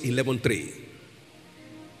 Exodus 11:3.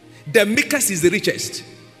 The meekest is the richest.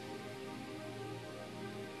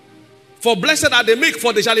 For blessed are the meek,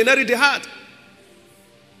 for they shall inherit the earth.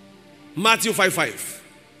 Matthew 5:5.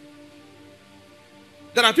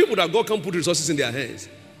 There are people that God can't put resources in their hands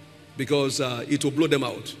because it will blow them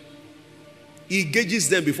out. He gauges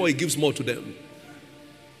them before he gives more to them.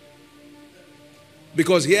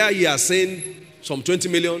 Because here he has seen some 20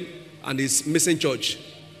 million and he's missing church.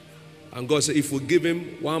 And God said, if we give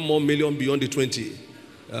him 1 more million beyond the 20,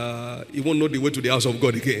 he won't know the way to the house of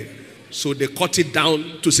God again. So they cut it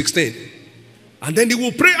down to 16. And then he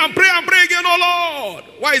will pray and pray and pray again, oh Lord,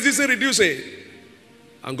 why is this reducing?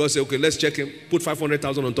 And God said, okay, let's check him. Put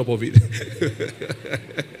 500,000 on top of it.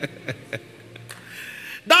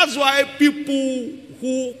 That's why people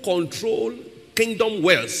who control kingdom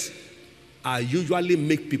wealth are usually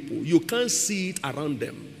meek people. You can't see it around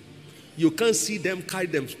them. You can't see them carry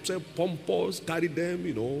themselves pompous, carry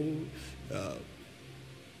them,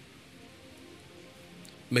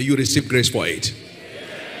 May you receive grace for it.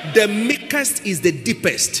 The meekest is the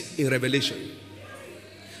deepest in revelation.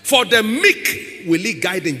 For the meek will he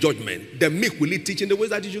guide in judgment. The meek will he teach in the ways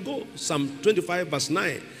that you should go. Psalm 25 verse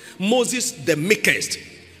 9. Moses the meekest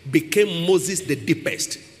became Moses the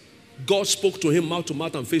deepest. God spoke to him mouth to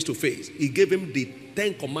mouth and face to face. He gave him the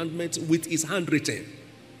 10 commandments with his handwritten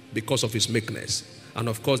because of his meekness. And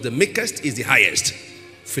of course the meekest is the highest.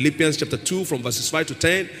 Philippians chapter 2 from verses 5 to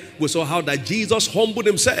 10. We saw how that Jesus humbled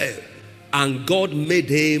himself and God made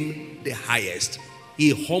him the highest.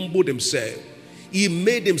 He humbled himself. He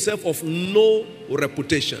made himself of no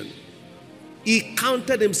reputation. He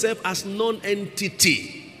counted himself as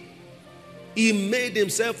non-entity. He made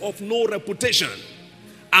himself of no reputation.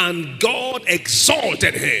 And God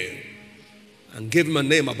exalted him and gave him a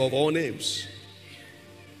name above all names.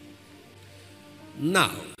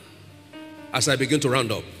 Now, as I begin to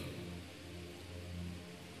round up,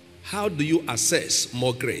 how do you assess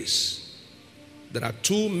more grace? There are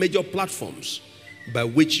 2 major platforms by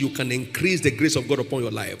which you can increase the grace of God upon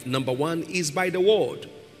your life. Number 1 is by the word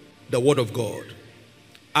of God.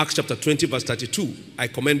 Acts chapter 20 verse 32. I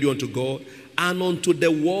commend you unto God and unto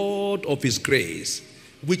the word of his grace,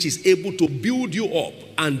 which is able to build you up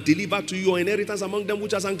and deliver to you your inheritance among them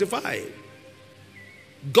which are sanctified.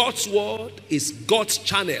 God's word is God's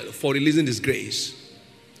channel for releasing his grace.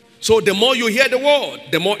 So the more you hear the word,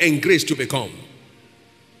 the more engraced you become.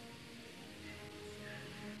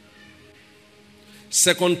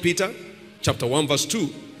 2 Peter chapter 1 verse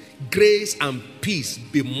 2. Grace and peace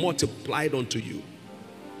be multiplied unto you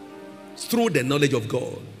through the knowledge of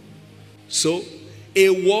God. So a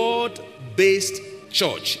word-based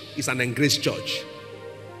church is an engraced church.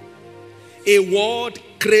 A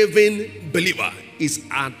word-craving believer is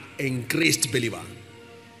an engraced believer.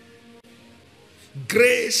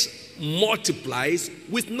 Grace multiplies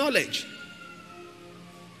with knowledge.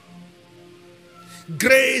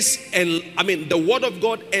 Grace, and the word of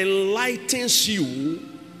God enlightens you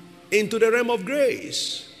into the realm of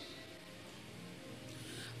grace.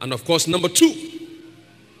 And of course, number 2,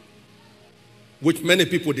 which many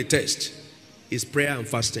people detest, is prayer and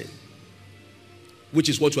fasting, which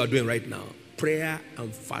is what you are doing right now. Prayer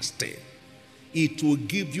and fasting. It will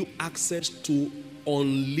give you access to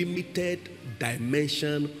unlimited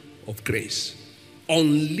dimension of grace.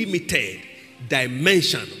 Unlimited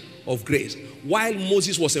dimension of grace. While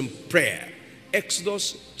Moses was in prayer,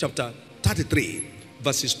 Exodus chapter 33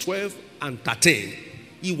 verses 12 and 13,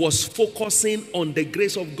 he was focusing on the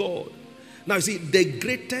grace of God. Now you see, the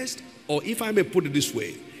greatest, or if I may put it this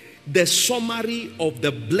way, the summary of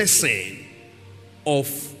the blessing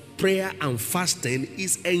of prayer and fasting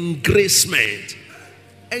is engracement.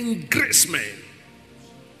 Engracement.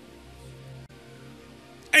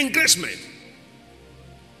 Engracement.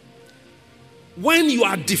 When you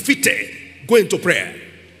are defeated, go into prayer.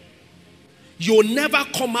 You'll never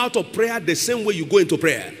come out of prayer the same way you go into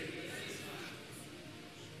prayer.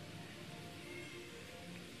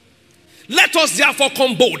 Let us therefore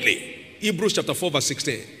come boldly. Hebrews chapter 4 verse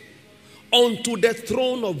 16. Unto the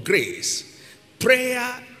throne of grace.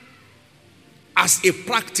 Prayer as a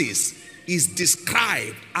practice is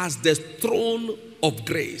described as the throne of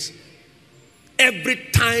grace. Every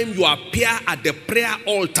time you appear at the prayer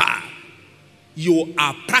altar, you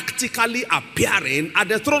are practically appearing at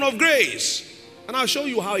the throne of grace. And I'll show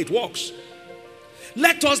you how it works.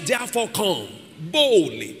 Let us therefore come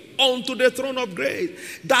boldly unto the throne of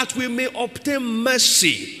grace, that we may obtain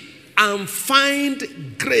mercy and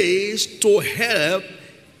find grace to help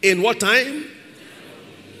in what time?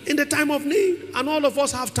 In the time of need. And all of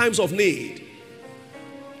us have times of need.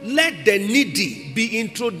 Let the needy be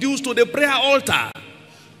introduced to the prayer altar,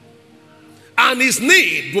 and his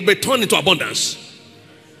need will be turned into abundance.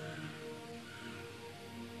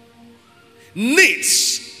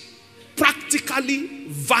 Needs practically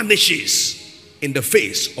vanishes in the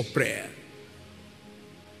face of prayer.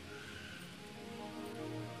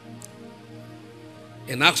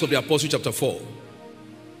 In Acts of the Apostles chapter 4,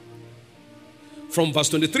 from verse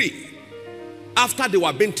 23, after they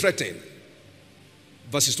were being threatened,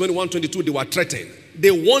 verses 21, 22, they were threatened.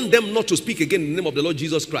 They warned them not to speak again in the name of the Lord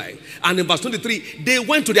Jesus Christ. And in verse 23, they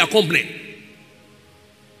went to their complaint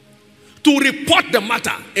to report the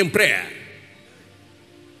matter in prayer.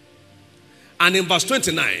 And in verse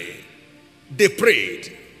 29, they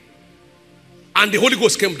prayed, and the Holy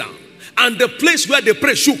Ghost came down, and the place where they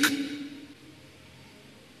prayed shook,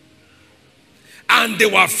 and they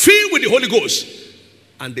were filled with the Holy Ghost,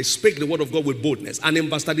 and they spake the word of God with boldness. And in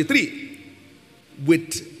verse 33,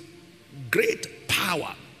 with great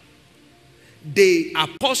power, the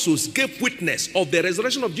apostles gave witness of the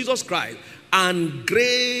resurrection of Jesus Christ, and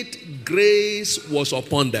great grace was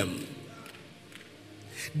upon them.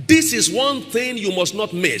 This is one thing you must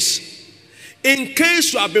not miss. In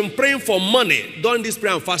case you have been praying for money during this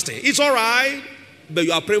prayer and fasting, it's all right, but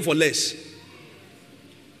you are praying for less.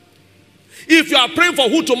 If you are praying for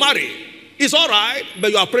who to marry, it's all right,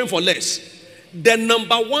 but you are praying for less. The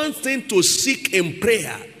number one thing to seek in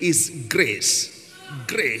prayer is grace.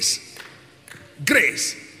 Grace.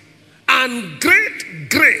 Grace. And great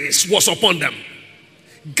grace was upon them.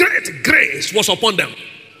 Great grace was upon them.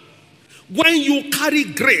 When you carry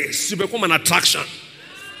grace, you become an attraction.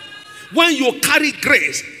 When you carry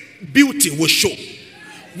grace, beauty will show.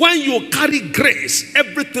 When you carry grace,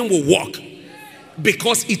 everything will work.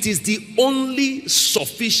 Because it is the only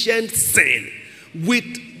sufficient thing.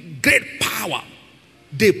 With great power,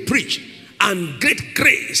 they preach, and great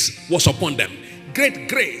grace was upon them. Great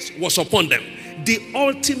grace was upon them. The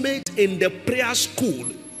ultimate in the prayer school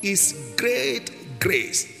is great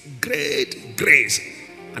grace. Great grace.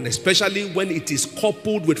 And especially when it is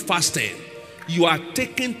coupled with fasting, you are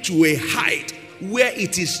taken to a height where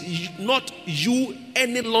it is not you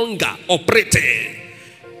any longer operating.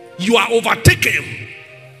 You are overtaken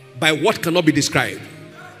by what cannot be described.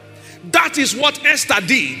 That is what Esther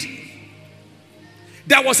did.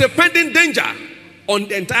 There was a pending danger on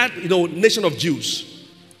the entire nation of Jews.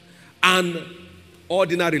 And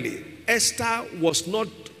ordinarily, Esther was not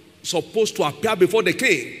supposed to appear before the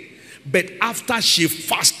king. But after she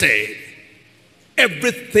fasted,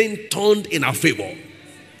 everything turned in her favor.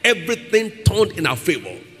 Everything turned in her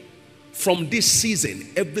favor. From this season,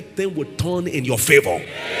 everything will turn in your favor.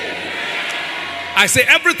 I say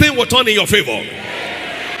everything will turn in your favor.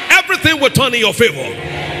 Everything will turn in your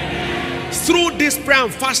favor. Through this prayer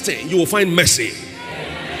and fasting, you will find mercy.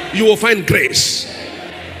 You will find grace.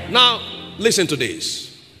 Now, listen to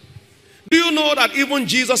this. Do you know that even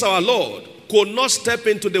Jesus our Lord could not step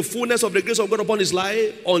into the fullness of the grace of God upon his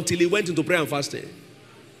life until he went into prayer and fasting?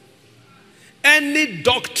 Any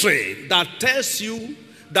doctrine that tells you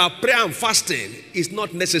that prayer and fasting is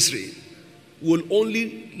not necessary will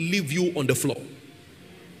only leave you on the floor.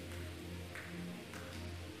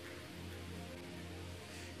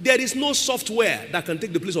 There is no software that can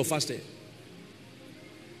take the place of fasting.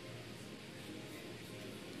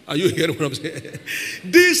 Are you hearing what I'm saying?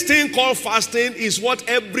 This thing called fasting is what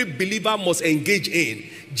every believer must engage in.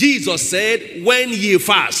 Jesus said, when ye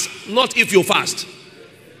fast, not if you fast.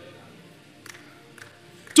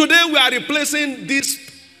 Today we are replacing this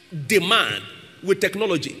demand with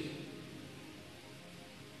technology.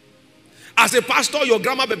 As a pastor, your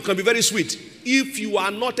grammar can be very sweet. If you are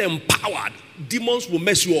not empowered, demons will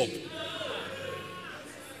mess you up.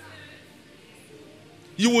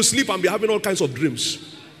 You will sleep and be having all kinds of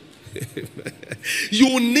dreams.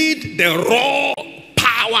 You need the raw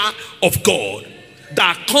power of God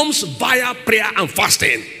that comes via prayer and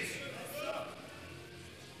fasting.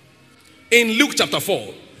 In Luke chapter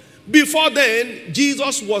 4, before then,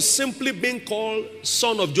 Jesus was simply being called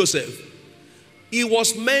Son of Joseph. He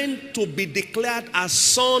was meant to be declared as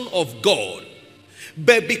Son of God.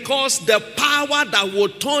 But because the power that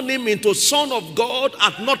would turn him into Son of God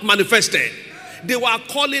had not manifested, they were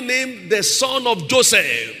calling him the Son of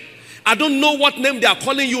Joseph. I don't know what name they are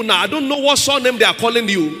calling you now. I don't know what surname they are calling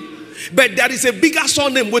you. But there is a bigger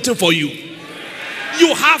surname waiting for you.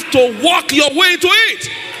 You have to walk your way into it.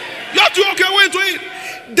 You have to walk your way into it.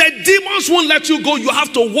 The demons won't let you go. You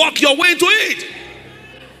have to walk your way into it.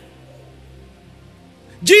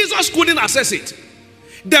 Jesus couldn't access it.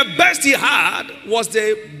 The best he had was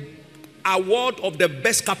the award of the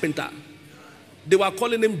best carpenter. They were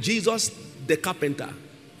calling him Jesus the carpenter.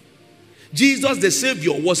 Jesus the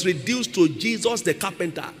Savior was reduced to Jesus the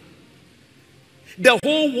carpenter. The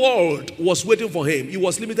whole world was waiting for him. He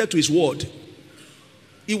was limited to his word.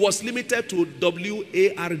 He was limited to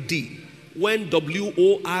W-A-R-D when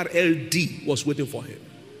W-O-R-L-D was waiting for him.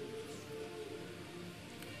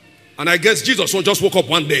 And I guess Jesus just woke up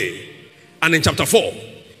one day, and in chapter 4,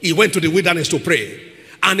 he went to the wilderness to pray.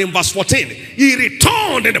 And in verse 14, he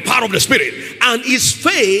returned in the power of the Spirit, and his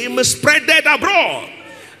fame spreaded abroad.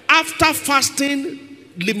 After fasting,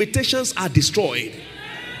 limitations are destroyed.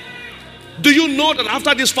 Do you know that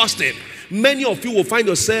after this fasting, many of you will find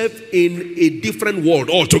yourself in a different world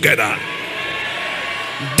altogether?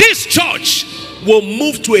 This church will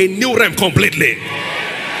move to a new realm completely.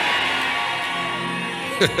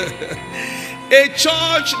 A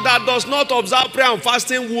church that does not observe prayer and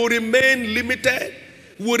fasting will remain limited,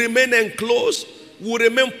 will remain enclosed, will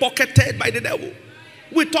remain pocketed by the devil.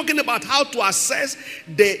 We're talking about how to assess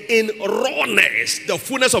in rawness the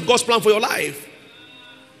fullness of God's plan for your life.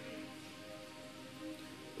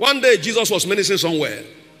 One day Jesus was ministering somewhere,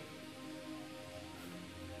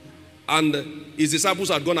 and his disciples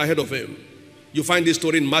had gone ahead of him. You find this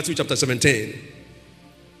story in Matthew chapter 17.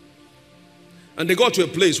 And they got to a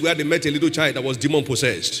place where they met a little child that was demon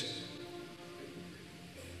possessed.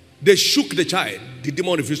 They shook the child. The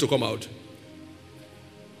demon refused to come out.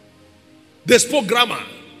 They spoke grammar.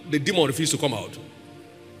 The demon refused to come out.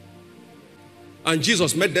 And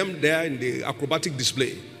Jesus met them there in the acrobatic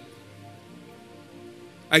display.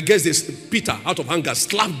 I guess this Peter, out of anger,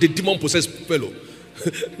 slapped the demon-possessed fellow.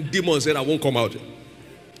 Demon said, I won't come out.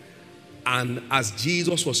 And as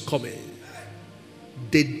Jesus was coming,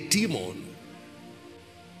 the demon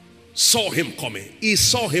saw him coming. He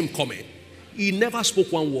saw him coming. He never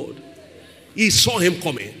spoke one word. He saw him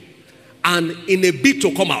coming. And in a bid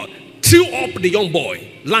to come out, threw up the young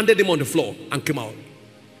boy, landed him on the floor, and came out.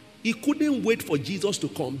 He couldn't wait for Jesus to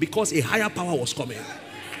come because a higher power was coming.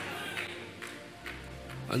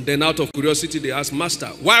 And then out of curiosity, they asked, Master,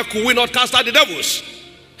 why could we not cast out the devils?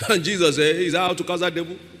 And Jesus said, is that how to cast out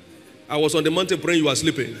devil? I was on the mountain praying, you are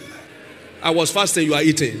sleeping. I was fasting, you are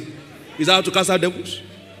eating. Is that how to cast out devils?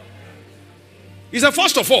 He said,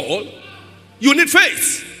 first of all, you need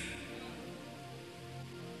faith.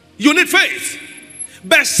 You need faith.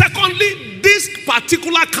 But secondly, this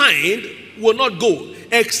particular kind will not go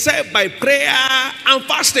except by prayer and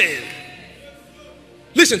fasting.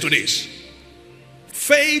 Listen to this.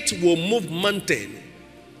 Faith will move mountain,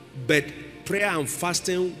 but prayer and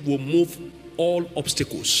fasting will move all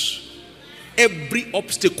obstacles. Every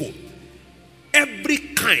obstacle, every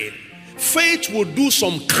kind. Faith will do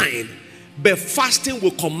some kind, but fasting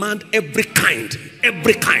will command every kind,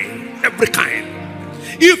 every kind, every kind.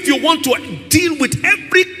 If you want to deal with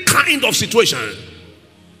every kind of situation,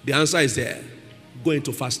 the answer is there. Go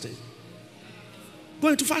into fasting. Go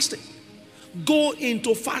into fasting. Go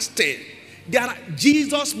into fasting.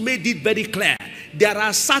 Jesus made it very clear. There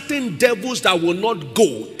are certain devils that will not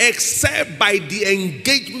go except by the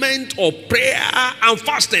engagement of prayer and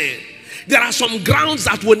fasting. There are some grounds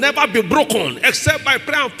that will never be broken except by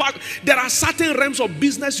prayer and fasting. There are certain realms of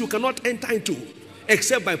business you cannot enter into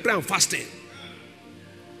except by prayer and fasting.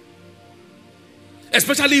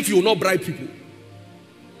 Especially if you will not bribe people.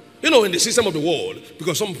 You know, in the system of the world,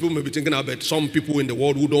 because some people may be thinking about some people in the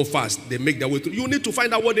world who don't fast, they make their way through. You need to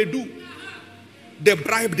find out what they do. The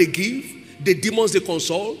bribe they give, the demons they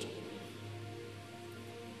consult.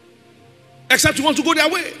 Except you want to go their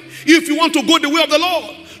way. If you want to go the way of the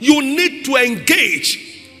Lord, You need to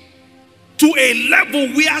engage to a level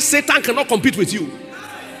where Satan cannot compete with you.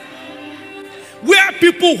 Where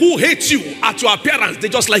people who hate you at your appearance, they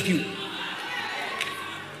just like you.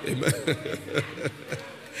 Amen.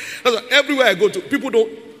 Everywhere I go to, people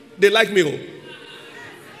they like me.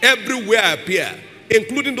 Everywhere I appear,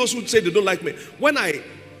 including those who say they don't like me. When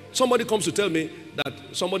somebody comes to tell me that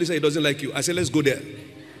somebody say he doesn't like you, I say, let's go there.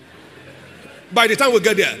 By the time we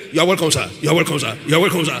get there, you are welcome, sir. You are welcome, sir. You are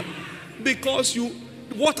welcome, sir. Because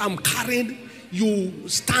what I'm carrying, you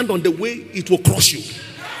stand on the way, it will crush you.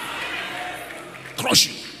 Crush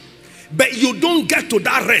you. But you don't get to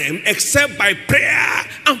that realm except by prayer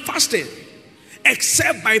and fasting.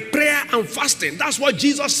 Except by prayer and fasting. That's what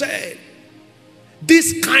Jesus said.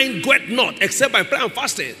 This kind goeth not except by prayer and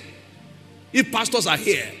fasting. If pastors are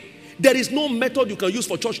here, there is no method you can use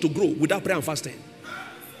for church to grow without prayer and fasting.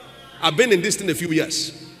 I've been in this thing a few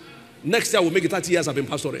years. Next year we'll make it 30 years I've been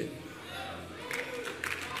pastoring.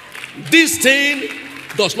 This thing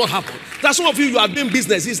does not happen. That's some of you are doing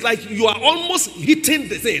business. It's like you are almost hitting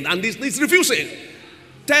the thing and it's refusing.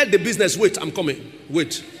 Tell the business, wait, I'm coming.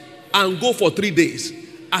 Wait. And go for 3 days,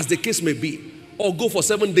 as the case may be. Or go for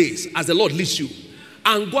 7 days, as the Lord leads you.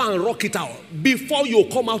 And go and rock it out. Before you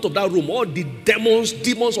come out of that room, all the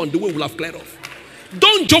demons on the way will have cleared off.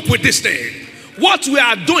 Don't joke with this thing. What we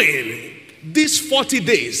are doing, these 40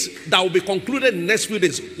 days that will be concluded in the next few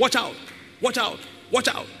days, watch out, watch out, watch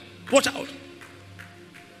out, watch out.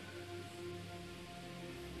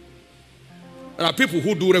 There are people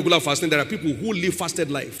who do regular fasting. There are people who live fasted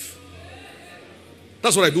life.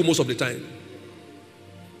 That's what I do most of the time.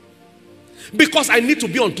 Because I need to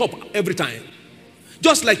be on top every time.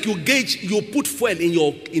 Just like you put fuel in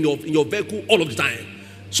your vehicle all of the time,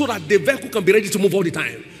 so that the vehicle can be ready to move all the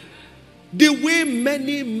time. The way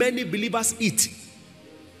many believers eat,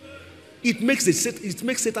 it makes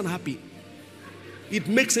Satan happy. It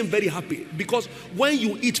makes him very happy. Because when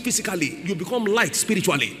you eat physically, you become light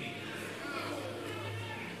spiritually.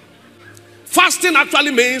 Fasting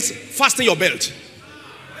actually means fasting your belt.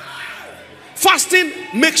 Fasting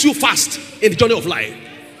makes you fast in the journey of life.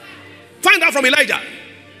 Find out from Elijah.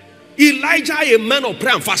 Elijah, a man of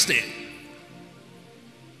prayer and fasting.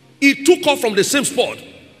 He took off from the same spot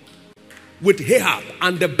with Ahab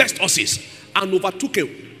and the best horses and overtook him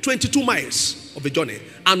 22 miles of the journey.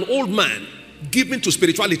 An old man given to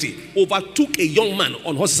spirituality overtook a young man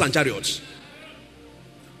on horses and chariots.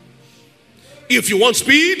 If you want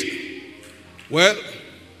speed, well,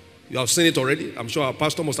 you have seen it already. I'm sure our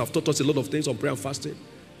pastor must have taught us a lot of things on prayer and fasting,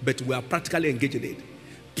 but we are practically engaged in it.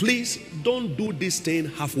 Please don't do this thing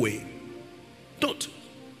halfway. Don't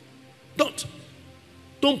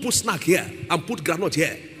put snack here and put granite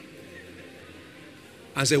here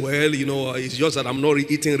and say, well, it's just that I'm not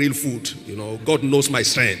eating real food. God knows my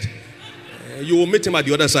strength. You will meet him at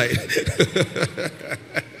the other side.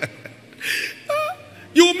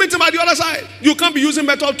 You will meet him at the other side. You can't be using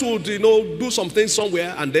method to do something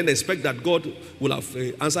somewhere and then expect that God will have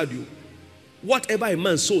answered you. Whatever a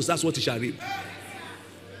man sows, that's what he shall reap.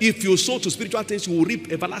 If you sow to spiritual things, you will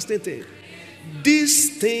reap everlasting things.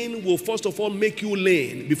 This thing will first of all make you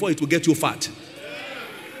lean before it will get you fat.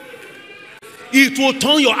 It will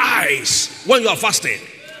turn your eyes when you are fasting.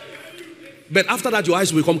 But after that, your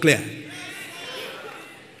eyes will become clear.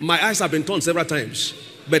 My eyes have been turned several times,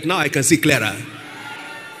 but now I can see clearer.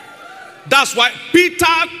 That's why Peter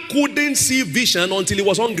couldn't see vision until he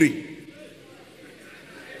was hungry.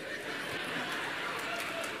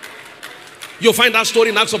 You'll find that story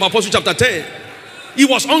in Acts of Apostles chapter 10. He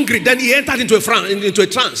was hungry, then he entered into a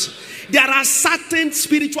trance. There are certain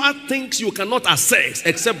spiritual things you cannot access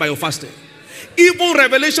except by your fasting. Even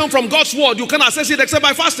revelation from God's word, you cannot access it except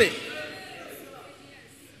by fasting.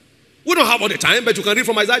 We don't have all the time, but you can read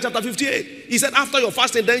from Isaiah chapter 58. He said, after your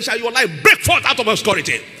fasting, then shall your life break forth out of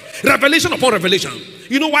obscurity. Revelation upon revelation.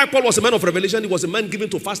 You know why Paul was a man of revelation? He was a man given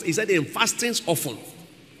to fast. He said, in fastings often.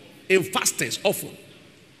 In fastings often.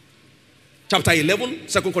 Chapter 11,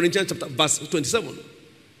 2 Corinthians verse 27.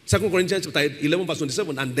 2 Corinthians chapter 11 verse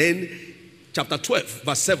 27. And then chapter 12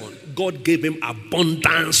 verse 7. God gave him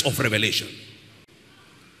abundance of revelation.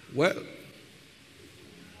 Well,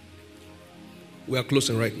 we are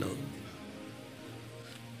closing right now.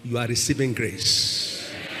 You are receiving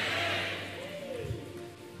grace.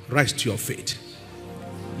 Rise to your feet.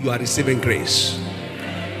 You are receiving grace.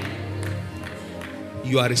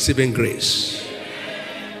 You are receiving grace.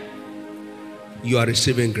 You are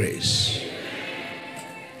receiving grace.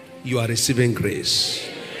 You are receiving grace.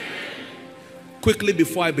 Quickly,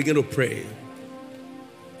 before I begin to pray,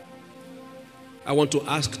 I want to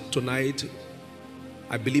ask tonight,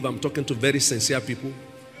 I believe I'm talking to very sincere people.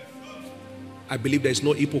 I believe there is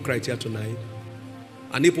no hypocrite here tonight.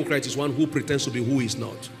 An hypocrite is one who pretends to be who he is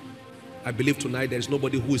not. I believe tonight there is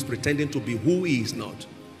nobody who is pretending to be who he is not.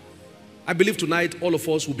 I believe tonight all of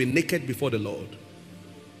us will be naked before the Lord.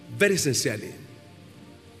 Very sincerely.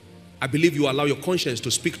 I believe you allow your conscience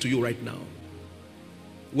to speak to you right now.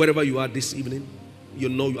 Wherever you are this evening, you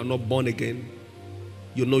know you are not born again.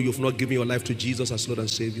 You know you've not given your life to Jesus as Lord and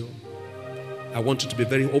Savior. I want you to be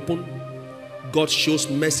very open. God shows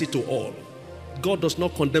mercy to all. God does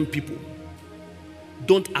not condemn people.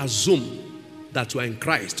 Don't assume that you are in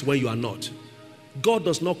Christ when you are not. God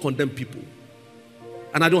does not condemn people.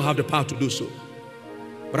 And I don't have the power to do so.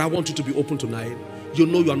 But I want you to be open tonight. You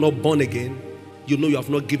know you are not born again. You know you have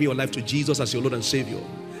not given your life to Jesus as your Lord and Savior.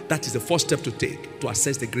 That is the first step to take to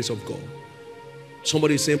access the grace of God.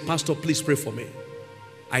 Somebody is saying, Pastor, please pray for me.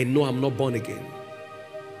 I know I'm not born again.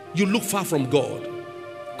 You look far from God.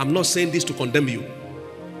 I'm not saying this to condemn you,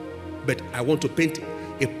 but I want to paint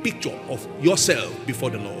a picture of yourself before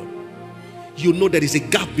the Lord. You know there is a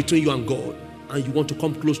gap between you and God, and you want to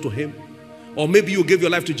come close to Him. Or maybe you gave your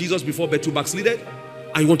life to Jesus before, but you backslided,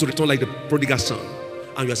 and you want to return like the prodigal son.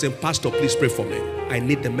 And you are saying, Pastor, please pray for me. I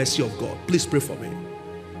need the mercy of God. Please pray for me.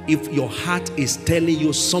 If your heart is telling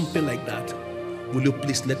you something like that, will you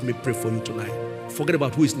please let me pray for you tonight? Forget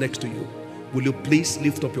about who is next to you. Will you please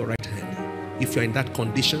lift up your right hand? If you're in that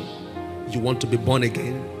condition, you want to be born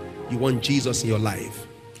again, you want Jesus in your life,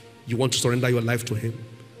 you want to surrender your life to Him,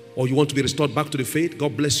 or you want to be restored back to the faith,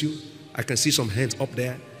 God bless you. I can see some hands up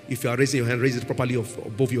there. If you are raising your hand, raise it properly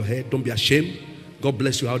above your head. Don't be ashamed. God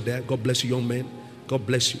bless you out there. God bless you, young man. God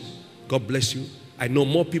bless you. God bless you. I know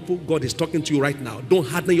more people. God is talking to you right now. Don't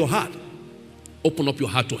harden your heart. Open up your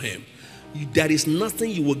heart to Him. There is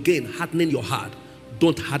nothing you will gain hardening your heart.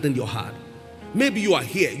 Don't harden your heart. Maybe you are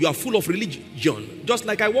here. You are full of religion, just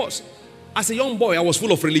like I was. As a young boy, I was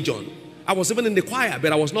full of religion. I was even in the choir,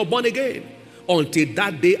 but I was not born again. Until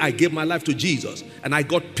that day, I gave my life to Jesus. And I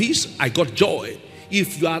got peace. I got joy.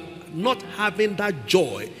 If you are not having that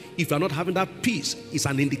joy, if you are not having that peace, it's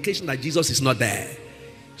an indication that Jesus is not there.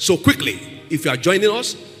 So quickly, if you are joining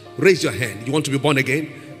us, raise your hand. You want to be born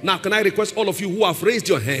again? Now, can I request all of you who have raised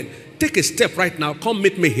your hand, take a step right now. Come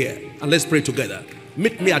meet me here and let's pray together.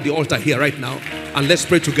 Meet me at the altar here right now and let's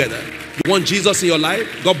pray together. You want Jesus in your life?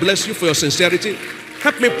 God bless you for your sincerity.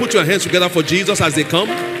 Help me put your hands together for Jesus as they come.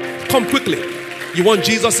 Come quickly. You want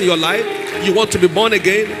Jesus in your life? You want to be born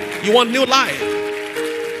again? You want new life?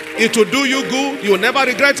 It will do you good. You will never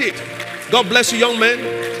regret it. God bless you, young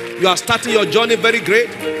man. You are starting your journey very great.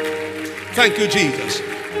 Thank you, Jesus.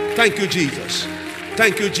 Thank you, Jesus.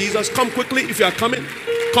 Thank you, Jesus. Come quickly. If you are coming,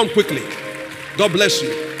 come quickly. God bless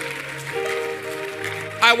you.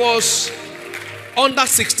 I was under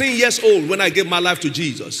 16 years old when I gave my life to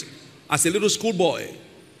Jesus. As a little schoolboy,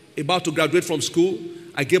 about to graduate from school,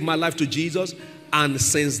 I gave my life to Jesus. And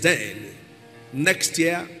since then, next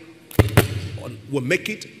year, we'll make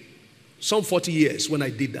it some 40 years when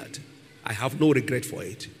I did that. I have no regret for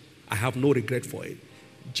it. I have no regret for it.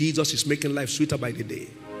 Jesus is making life sweeter by the day.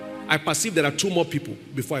 I perceive there are two more people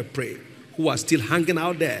before I pray who are still hanging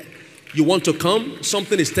out there. You want to come?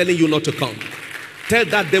 Something is telling you not to come. Tell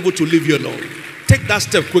that devil to leave you alone. Take that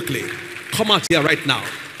step quickly. Come out here right now.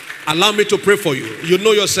 Allow me to pray for you. You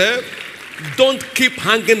know yourself. Don't keep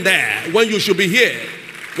hanging there when you should be here.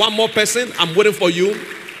 One more person. I'm waiting for you.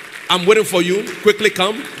 I'm waiting for you. Quickly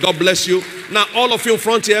come. God bless you. Now, all of you in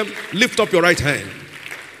front here, lift up your right hand.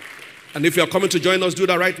 And if you are coming to join us, do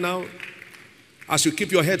that right now. As you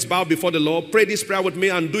keep your heads bowed before the Lord, pray this prayer with me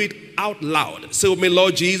and do it out loud. Say with me,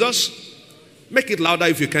 Lord Jesus. Make it louder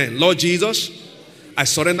if you can. Lord Jesus, I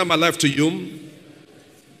surrender my life to you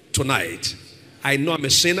tonight. I know I'm a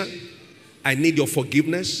sinner. I need your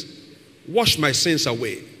forgiveness. Wash my sins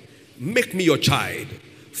away. Make me your child.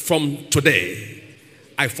 From today,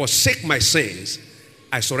 I forsake my sins.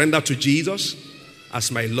 I surrender to Jesus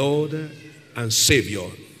as my Lord and Savior.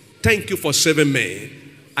 Thank you for saving me.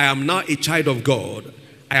 I am now a child of God.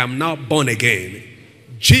 I am now born again.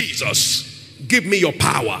 Jesus, give me your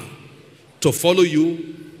power to follow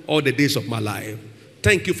you all the days of my life.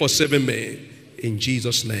 Thank you for saving me. In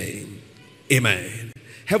Jesus' name, amen.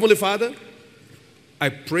 Heavenly Father, I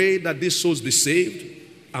pray that these souls be saved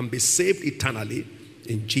and be saved eternally.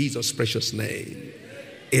 In Jesus' precious name,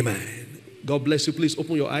 amen. God bless you. Please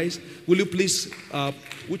open your eyes. Will you please,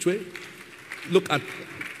 which way? Look at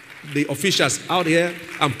the officials out here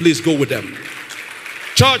and please go with them.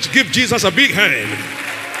 Church, give Jesus a big hand.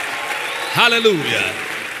 Hallelujah.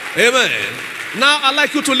 Amen. Now I'd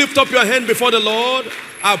like you to lift up your hand before the Lord.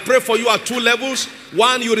 I'll pray for you at two levels.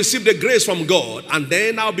 One, you receive the grace from God, and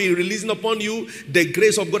then I'll be releasing upon you the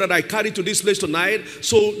grace of God that I carry to this place tonight.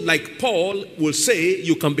 So like Paul will say,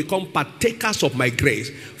 you can become partakers of my grace.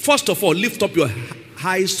 First of all, lift up your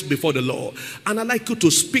eyes before the Lord, and I'd like you to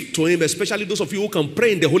speak to him, especially those of you who can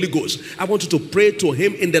pray in the Holy Ghost. I want you to pray to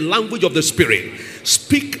him in the language of the Spirit.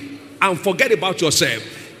 Speak and forget about yourself.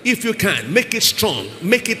 If you can, make it strong,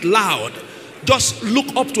 make it loud. Just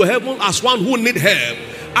look up to heaven as one who needs help.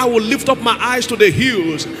 I will lift up my eyes to the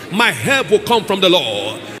hills. My help will come from the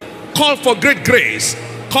Lord. Call for great grace.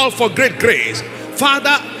 Call for great grace.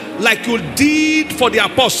 Father, like you did for the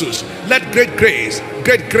apostles, let great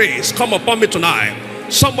grace come upon me tonight.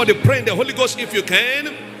 Somebody pray in the Holy Ghost if you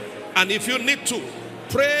can. And if you need to,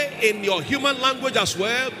 pray in your human language as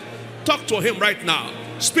well. Talk to him right now.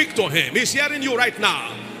 Speak to him. He's hearing you right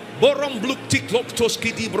now. Borom bluk tiklok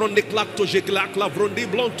toskidi brondiklak to jeklak la brondi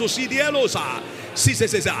blon to sidielosa.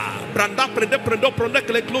 Sisesa branda prendo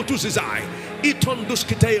kleklo to zizai. Iton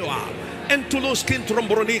duskitewa. Entulos kin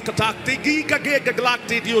trombroni katakti giga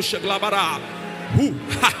galakti dioshglabara. Hu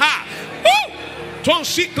ha ha. Ton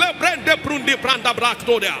sikle brende prundi pranda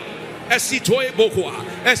braktodia. Esitoe bogwa,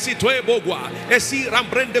 esi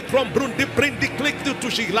rambrende krom brundi prindi click to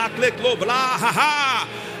shiglak leklo bla ha ha.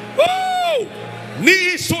 Woo!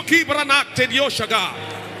 Ni soki branakte dioshaga.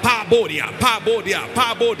 Pabodia.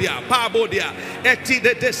 Eti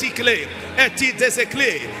de desikle, eti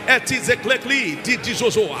zeklekli, di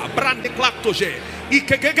dizozoa, brandi klaktoje.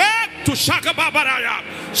 Ikegege to shaka babaraya.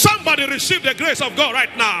 Somebody receive the grace of God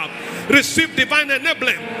right now. Receive divine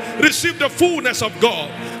enabling. Receive the fullness of God.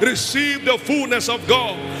 Receive the fullness of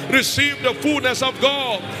God. Receive the fullness of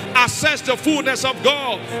God. Access the fullness of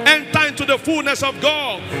God. Enter into the fullness of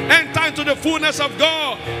God. Enter into the fullness of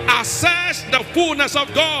God. Access the fullness of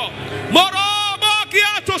God.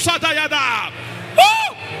 Morobokiato satayada.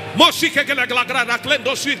 Oh! Mosike gelagrada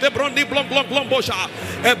klendo si de brondi blom bosha.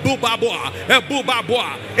 Ebubabwa.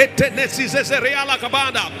 Etenesis reala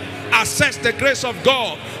kabanda. Access the grace of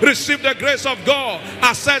God. Receive the grace of God.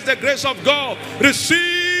 Access the grace of God.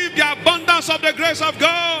 Receive the abundance of the grace of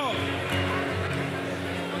God.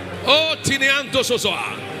 Oh, Tinianto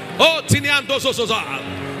Sosa.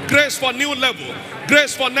 Grace for new level.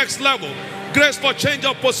 Grace for next level. Grace for change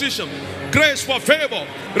of position. Grace for favor.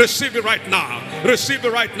 Receive it right now. Receive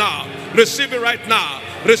it right now. Receive it right now.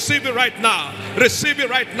 Receive it right now. Receive it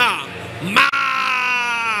right now.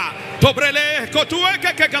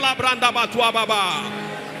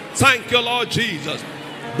 Thank you, Lord Jesus.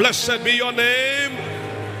 Blessed be your name.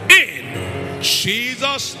 In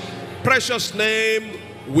Jesus' precious name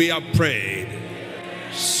we have prayed.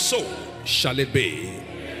 So shall it be.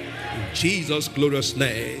 In Jesus' glorious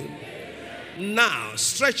name. Now,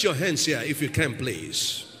 stretch your hands here if you can,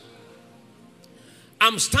 please.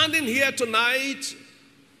 I'm standing here tonight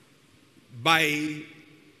by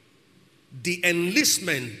the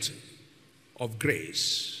enlistment of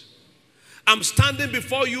grace. I'm standing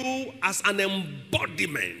before you as an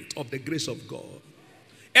embodiment of the grace of God.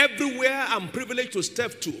 Everywhere I'm privileged to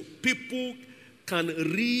step to, people can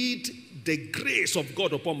read the grace of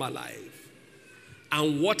God upon my life.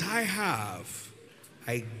 And what I have,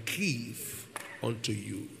 I give unto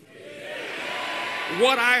you.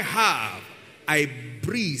 What I have, I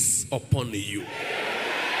breathe upon you.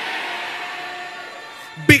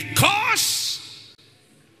 Because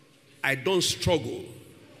I don't struggle,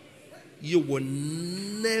 you will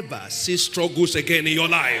never see struggles again in your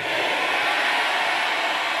life.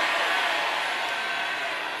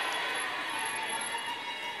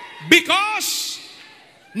 Because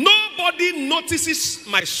nobody notices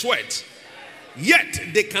my sweat, yet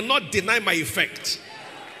they cannot deny my effect.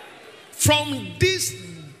 From this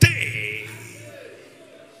day,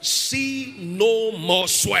 see no more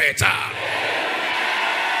sweat.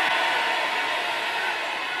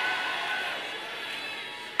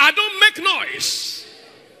 I don't make noise,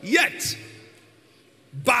 yet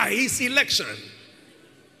by his election,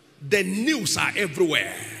 the news are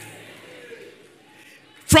everywhere.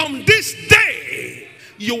 From this day,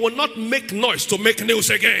 you will not make noise to make news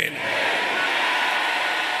again.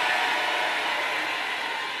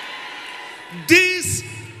 This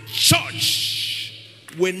church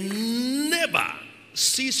will never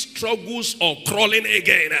see struggles or crawling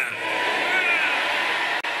again.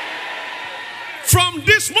 From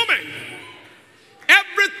this moment,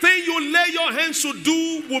 everything you lay your hands to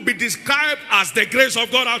do will be described as the grace of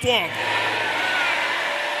God at work.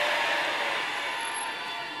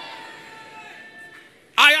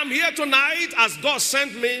 I am here tonight as God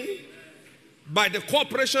sent me by the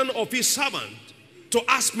cooperation of his servant to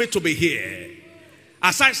ask me to be here.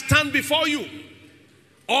 As I stand before you,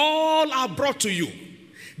 all are brought to you.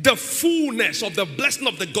 The fullness of the blessing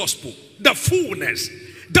of the gospel. The fullness.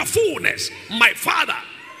 My Father,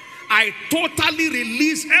 I totally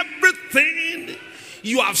release everything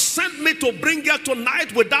you have sent me to bring here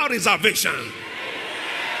tonight without reservation.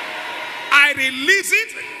 I release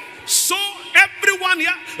it, so everyone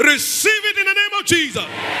here receive it in the name of Jesus.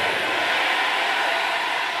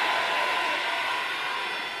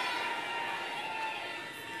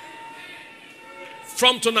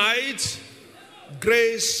 From tonight,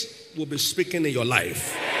 grace will be speaking in your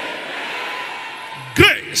life.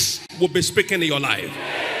 Grace will be speaking in your life.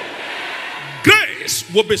 Grace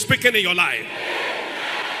will be speaking in your life.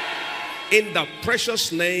 In the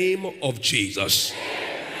precious name of Jesus.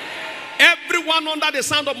 Everyone under the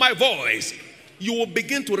sound of my voice, you will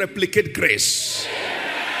begin to replicate grace.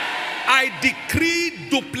 I decree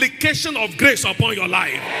duplication of grace upon your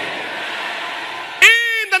life.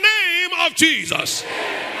 In the name of Jesus.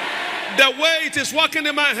 The way it is working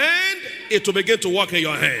in my hand, it will begin to work in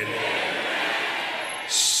your hand.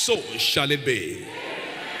 So shall it be.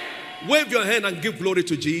 Wave your hand and give glory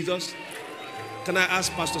to Jesus. Can I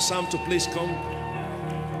ask Pastor Sam to please come?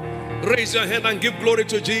 Raise your hand and give glory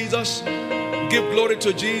to Jesus. Give glory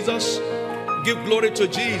to Jesus. Give glory to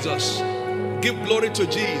Jesus. Give glory to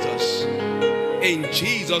Jesus. In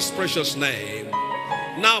Jesus' precious name.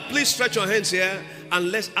 Now please stretch your hands here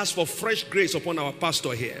and let's ask for fresh grace upon our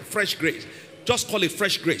pastor here. Fresh grace. Just call it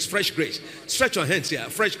fresh grace. Fresh grace. Stretch your hands here.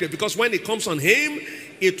 Fresh grace. Because when it comes on him,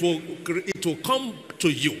 it will come to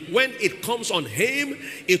you. When it comes on him,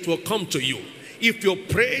 it will come to you. If you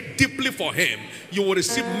pray deeply for him, you will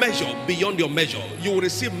receive measure beyond your measure. You will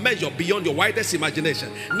receive measure beyond your widest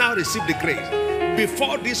imagination. Now receive the grace.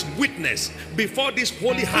 Before this witness, before this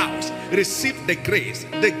holy house, receive the grace.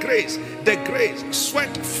 The grace, the grace.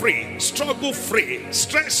 Sweat free, struggle free,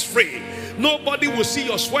 stress free. Nobody will see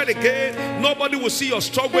your sweat again. Nobody will see your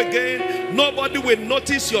struggle again. Nobody will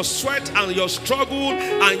notice your sweat and your struggle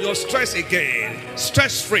and your stress again.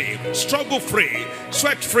 Stress free, struggle free,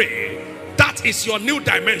 sweat free. That is your new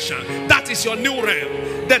dimension. That is your new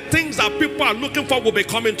realm. The things that people are looking for will be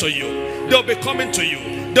coming to you. They'll be coming to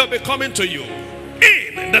you. They'll be coming to you.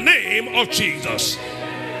 In the name of Jesus.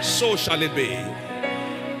 So shall it be.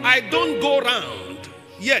 I don't go around,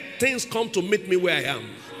 yet things come to meet me where I am.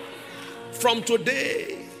 From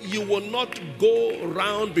today, you will not go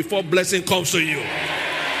around before blessing comes to you.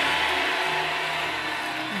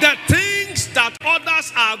 The things that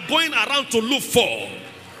others are going around to look for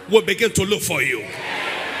will begin to look for you.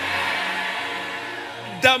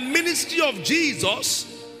 The ministry of Jesus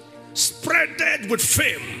spreaded with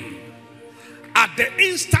fame at the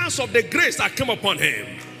instance of the grace that came upon him.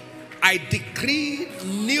 I decree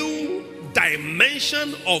new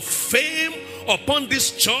dimension of fame upon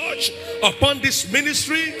this church, upon this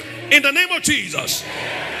ministry, in the name of Jesus.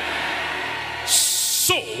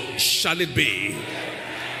 So shall it be.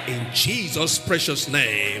 In Jesus' precious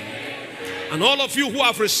name. And all of you who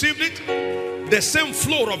have received it, the same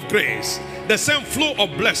flow of grace, the same flow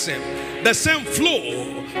of blessing, the same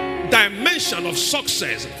flow, dimension of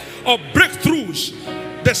success, of breakthroughs,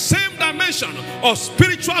 the same dimension of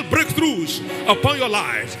spiritual breakthroughs upon your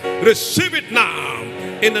life. Receive it now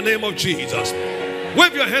in the name of Jesus.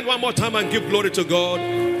 Wave your hand one more time and give glory to God.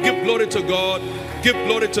 Give glory to God. Give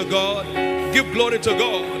glory to God. Give glory to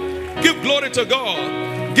God. Give glory to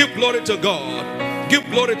God. Give glory to God.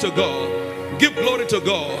 Give glory to God. Give glory to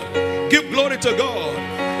God. Give glory to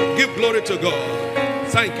God. Give glory to God.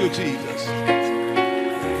 Thank you, Jesus.